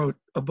Adams wrote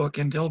a book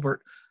in Dilbert,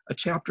 a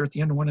chapter at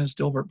the end of one of his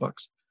Dilbert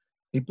books.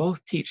 They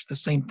both teach the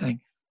same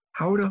thing.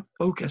 how to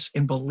focus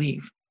and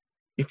believe.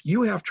 If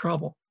you have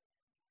trouble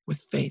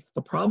with faith,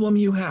 the problem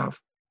you have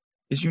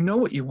is you know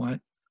what you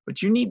want,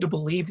 but you need to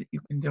believe that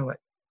you can do it.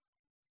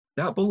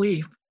 That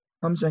belief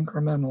comes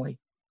incrementally.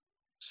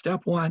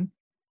 Step one,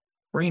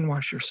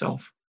 brainwash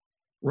yourself.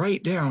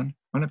 Write down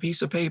on a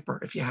piece of paper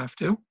if you have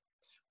to,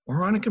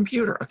 or on a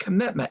computer, a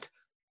commitment.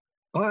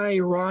 I,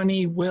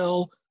 Ronnie,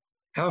 will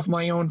have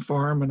my own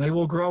farm and I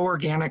will grow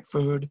organic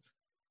food.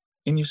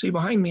 And you see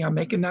behind me, I'm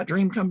making that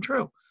dream come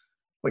true.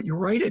 But you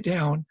write it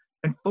down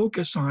and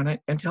focus on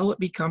it until it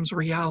becomes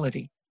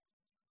reality.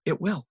 It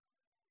will.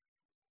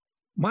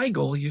 My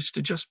goal used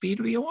to just be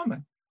to be a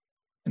woman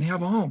and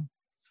have a home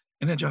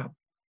and a job.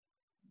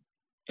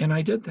 And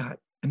I did that.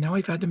 And now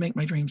I've had to make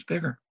my dreams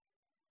bigger.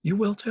 You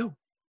will too.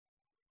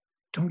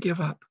 Don't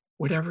give up.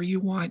 Whatever you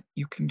want,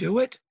 you can do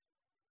it.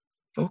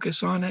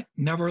 Focus on it.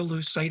 Never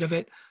lose sight of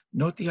it.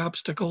 Note the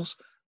obstacles,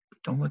 but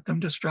don't let them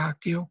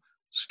distract you.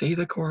 Stay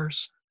the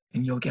course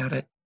and you'll get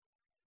it.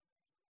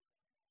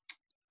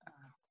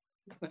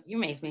 You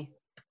amaze me.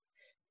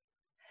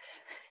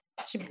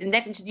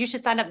 You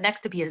should sign up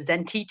next to be a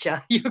Zen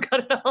teacher. You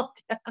got it all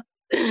down.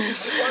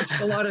 I watched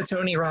a lot of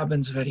Tony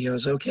Robbins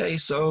videos, okay?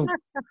 So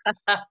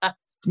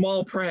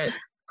small print.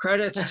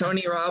 Credits,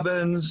 Tony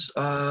Robbins,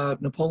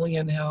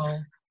 Napoleon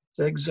Hill,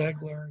 Zig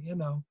Ziglar, you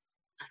know.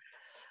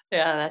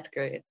 Yeah, that's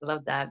great.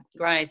 Love that.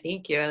 Ronnie,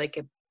 thank you.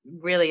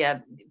 Really,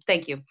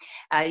 thank you.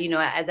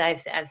 As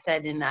I've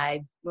said, and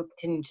I will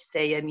continue to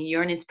say, I mean,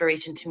 you're an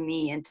inspiration to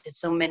me and to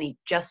so many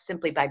just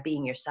simply by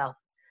being yourself.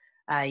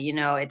 I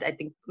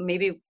think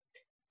maybe,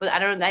 but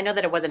I know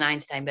that it wasn't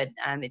Einstein, but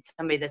it's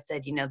somebody that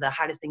said, the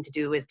hardest thing to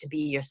do is to be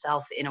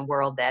yourself in a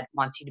world that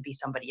wants you to be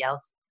somebody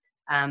else.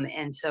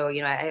 And so,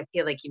 I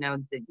feel like,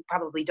 that you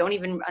probably don't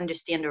even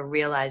understand or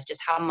realize just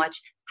how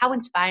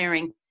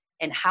inspiring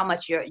and how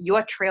much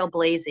you're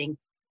trailblazing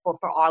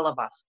for all of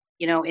us,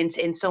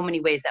 in so many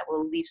ways that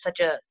will leave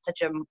such a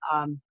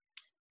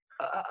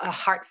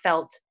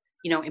heartfelt,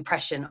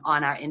 impression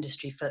on our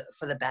industry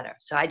for the better.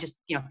 So I just,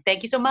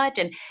 thank you so much.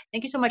 And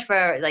thank you so much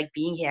for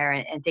being here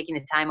and taking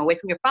the time away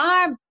from your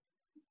farm,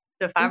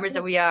 the farmers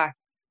that we are.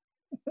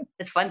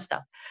 It's fun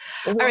stuff.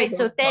 All right.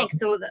 So thanks.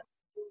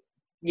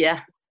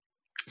 Yeah.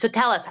 So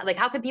tell us,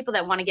 how can people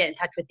that want to get in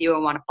touch with you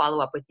or want to follow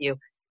up with you,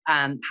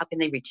 how can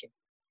they reach you?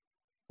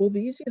 Well, the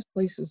easiest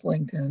place is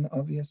LinkedIn,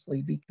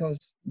 obviously,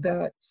 because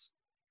that's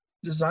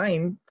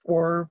designed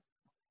for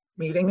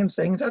meeting and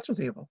staying in touch with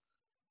people.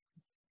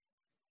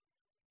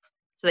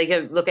 So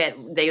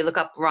they look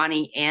up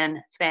Ronnie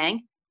Ann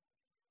Spang?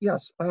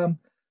 Yes.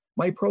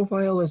 My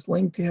profile is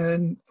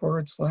LinkedIn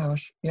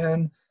 /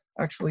 and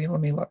actually,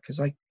 let me look because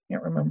I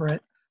can't remember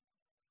it.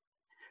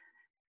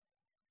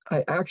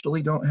 I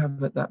actually don't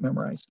have it that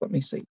memorized. Let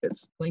me see.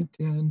 It's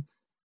LinkedIn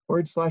 /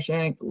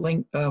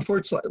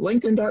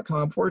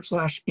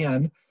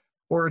 LinkedIn.com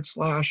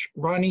 /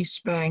 Ronnie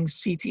Spang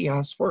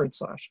CTS /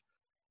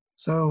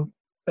 So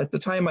at the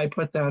time I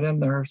put that in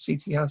there,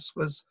 CTS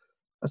was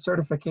a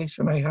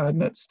certification I had,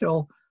 and it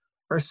still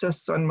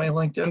persists on my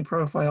LinkedIn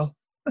profile.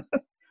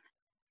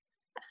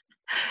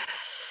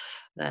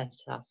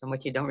 That's awesome.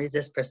 What you don't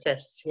resist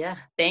persists. Yeah.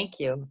 Thank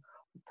you.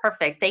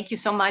 Perfect. Thank you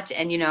so much.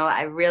 And,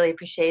 I really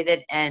appreciate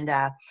it. And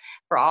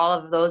for all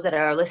of those that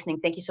are listening,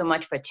 thank you so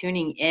much for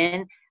tuning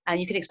in. And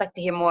you can expect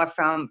to hear more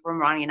from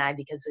Ronnie and I,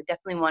 because we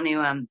definitely want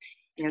to,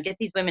 get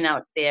these women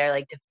out there,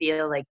 to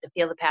feel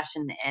the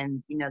passion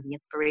and, the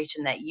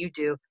inspiration that you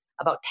do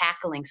about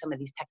tackling some of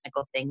these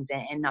technical things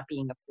and not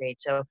being afraid.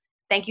 So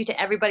thank you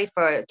to everybody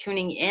for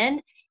tuning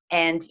in.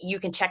 And you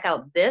can check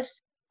out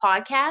this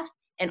podcast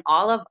and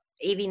all of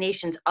AV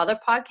Nation's other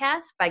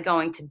podcasts by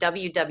going to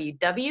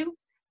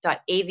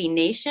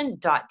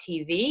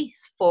www.avnation.tv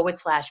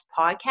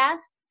 /podcast.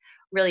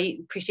 Really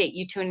appreciate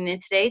you tuning in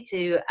today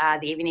to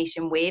the AV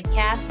Nation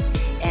WAVEcast,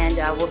 and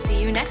we'll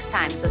see you next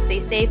time. So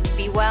stay safe,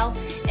 be well,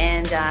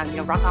 and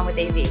rock on with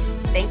AV.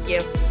 Thank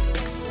you.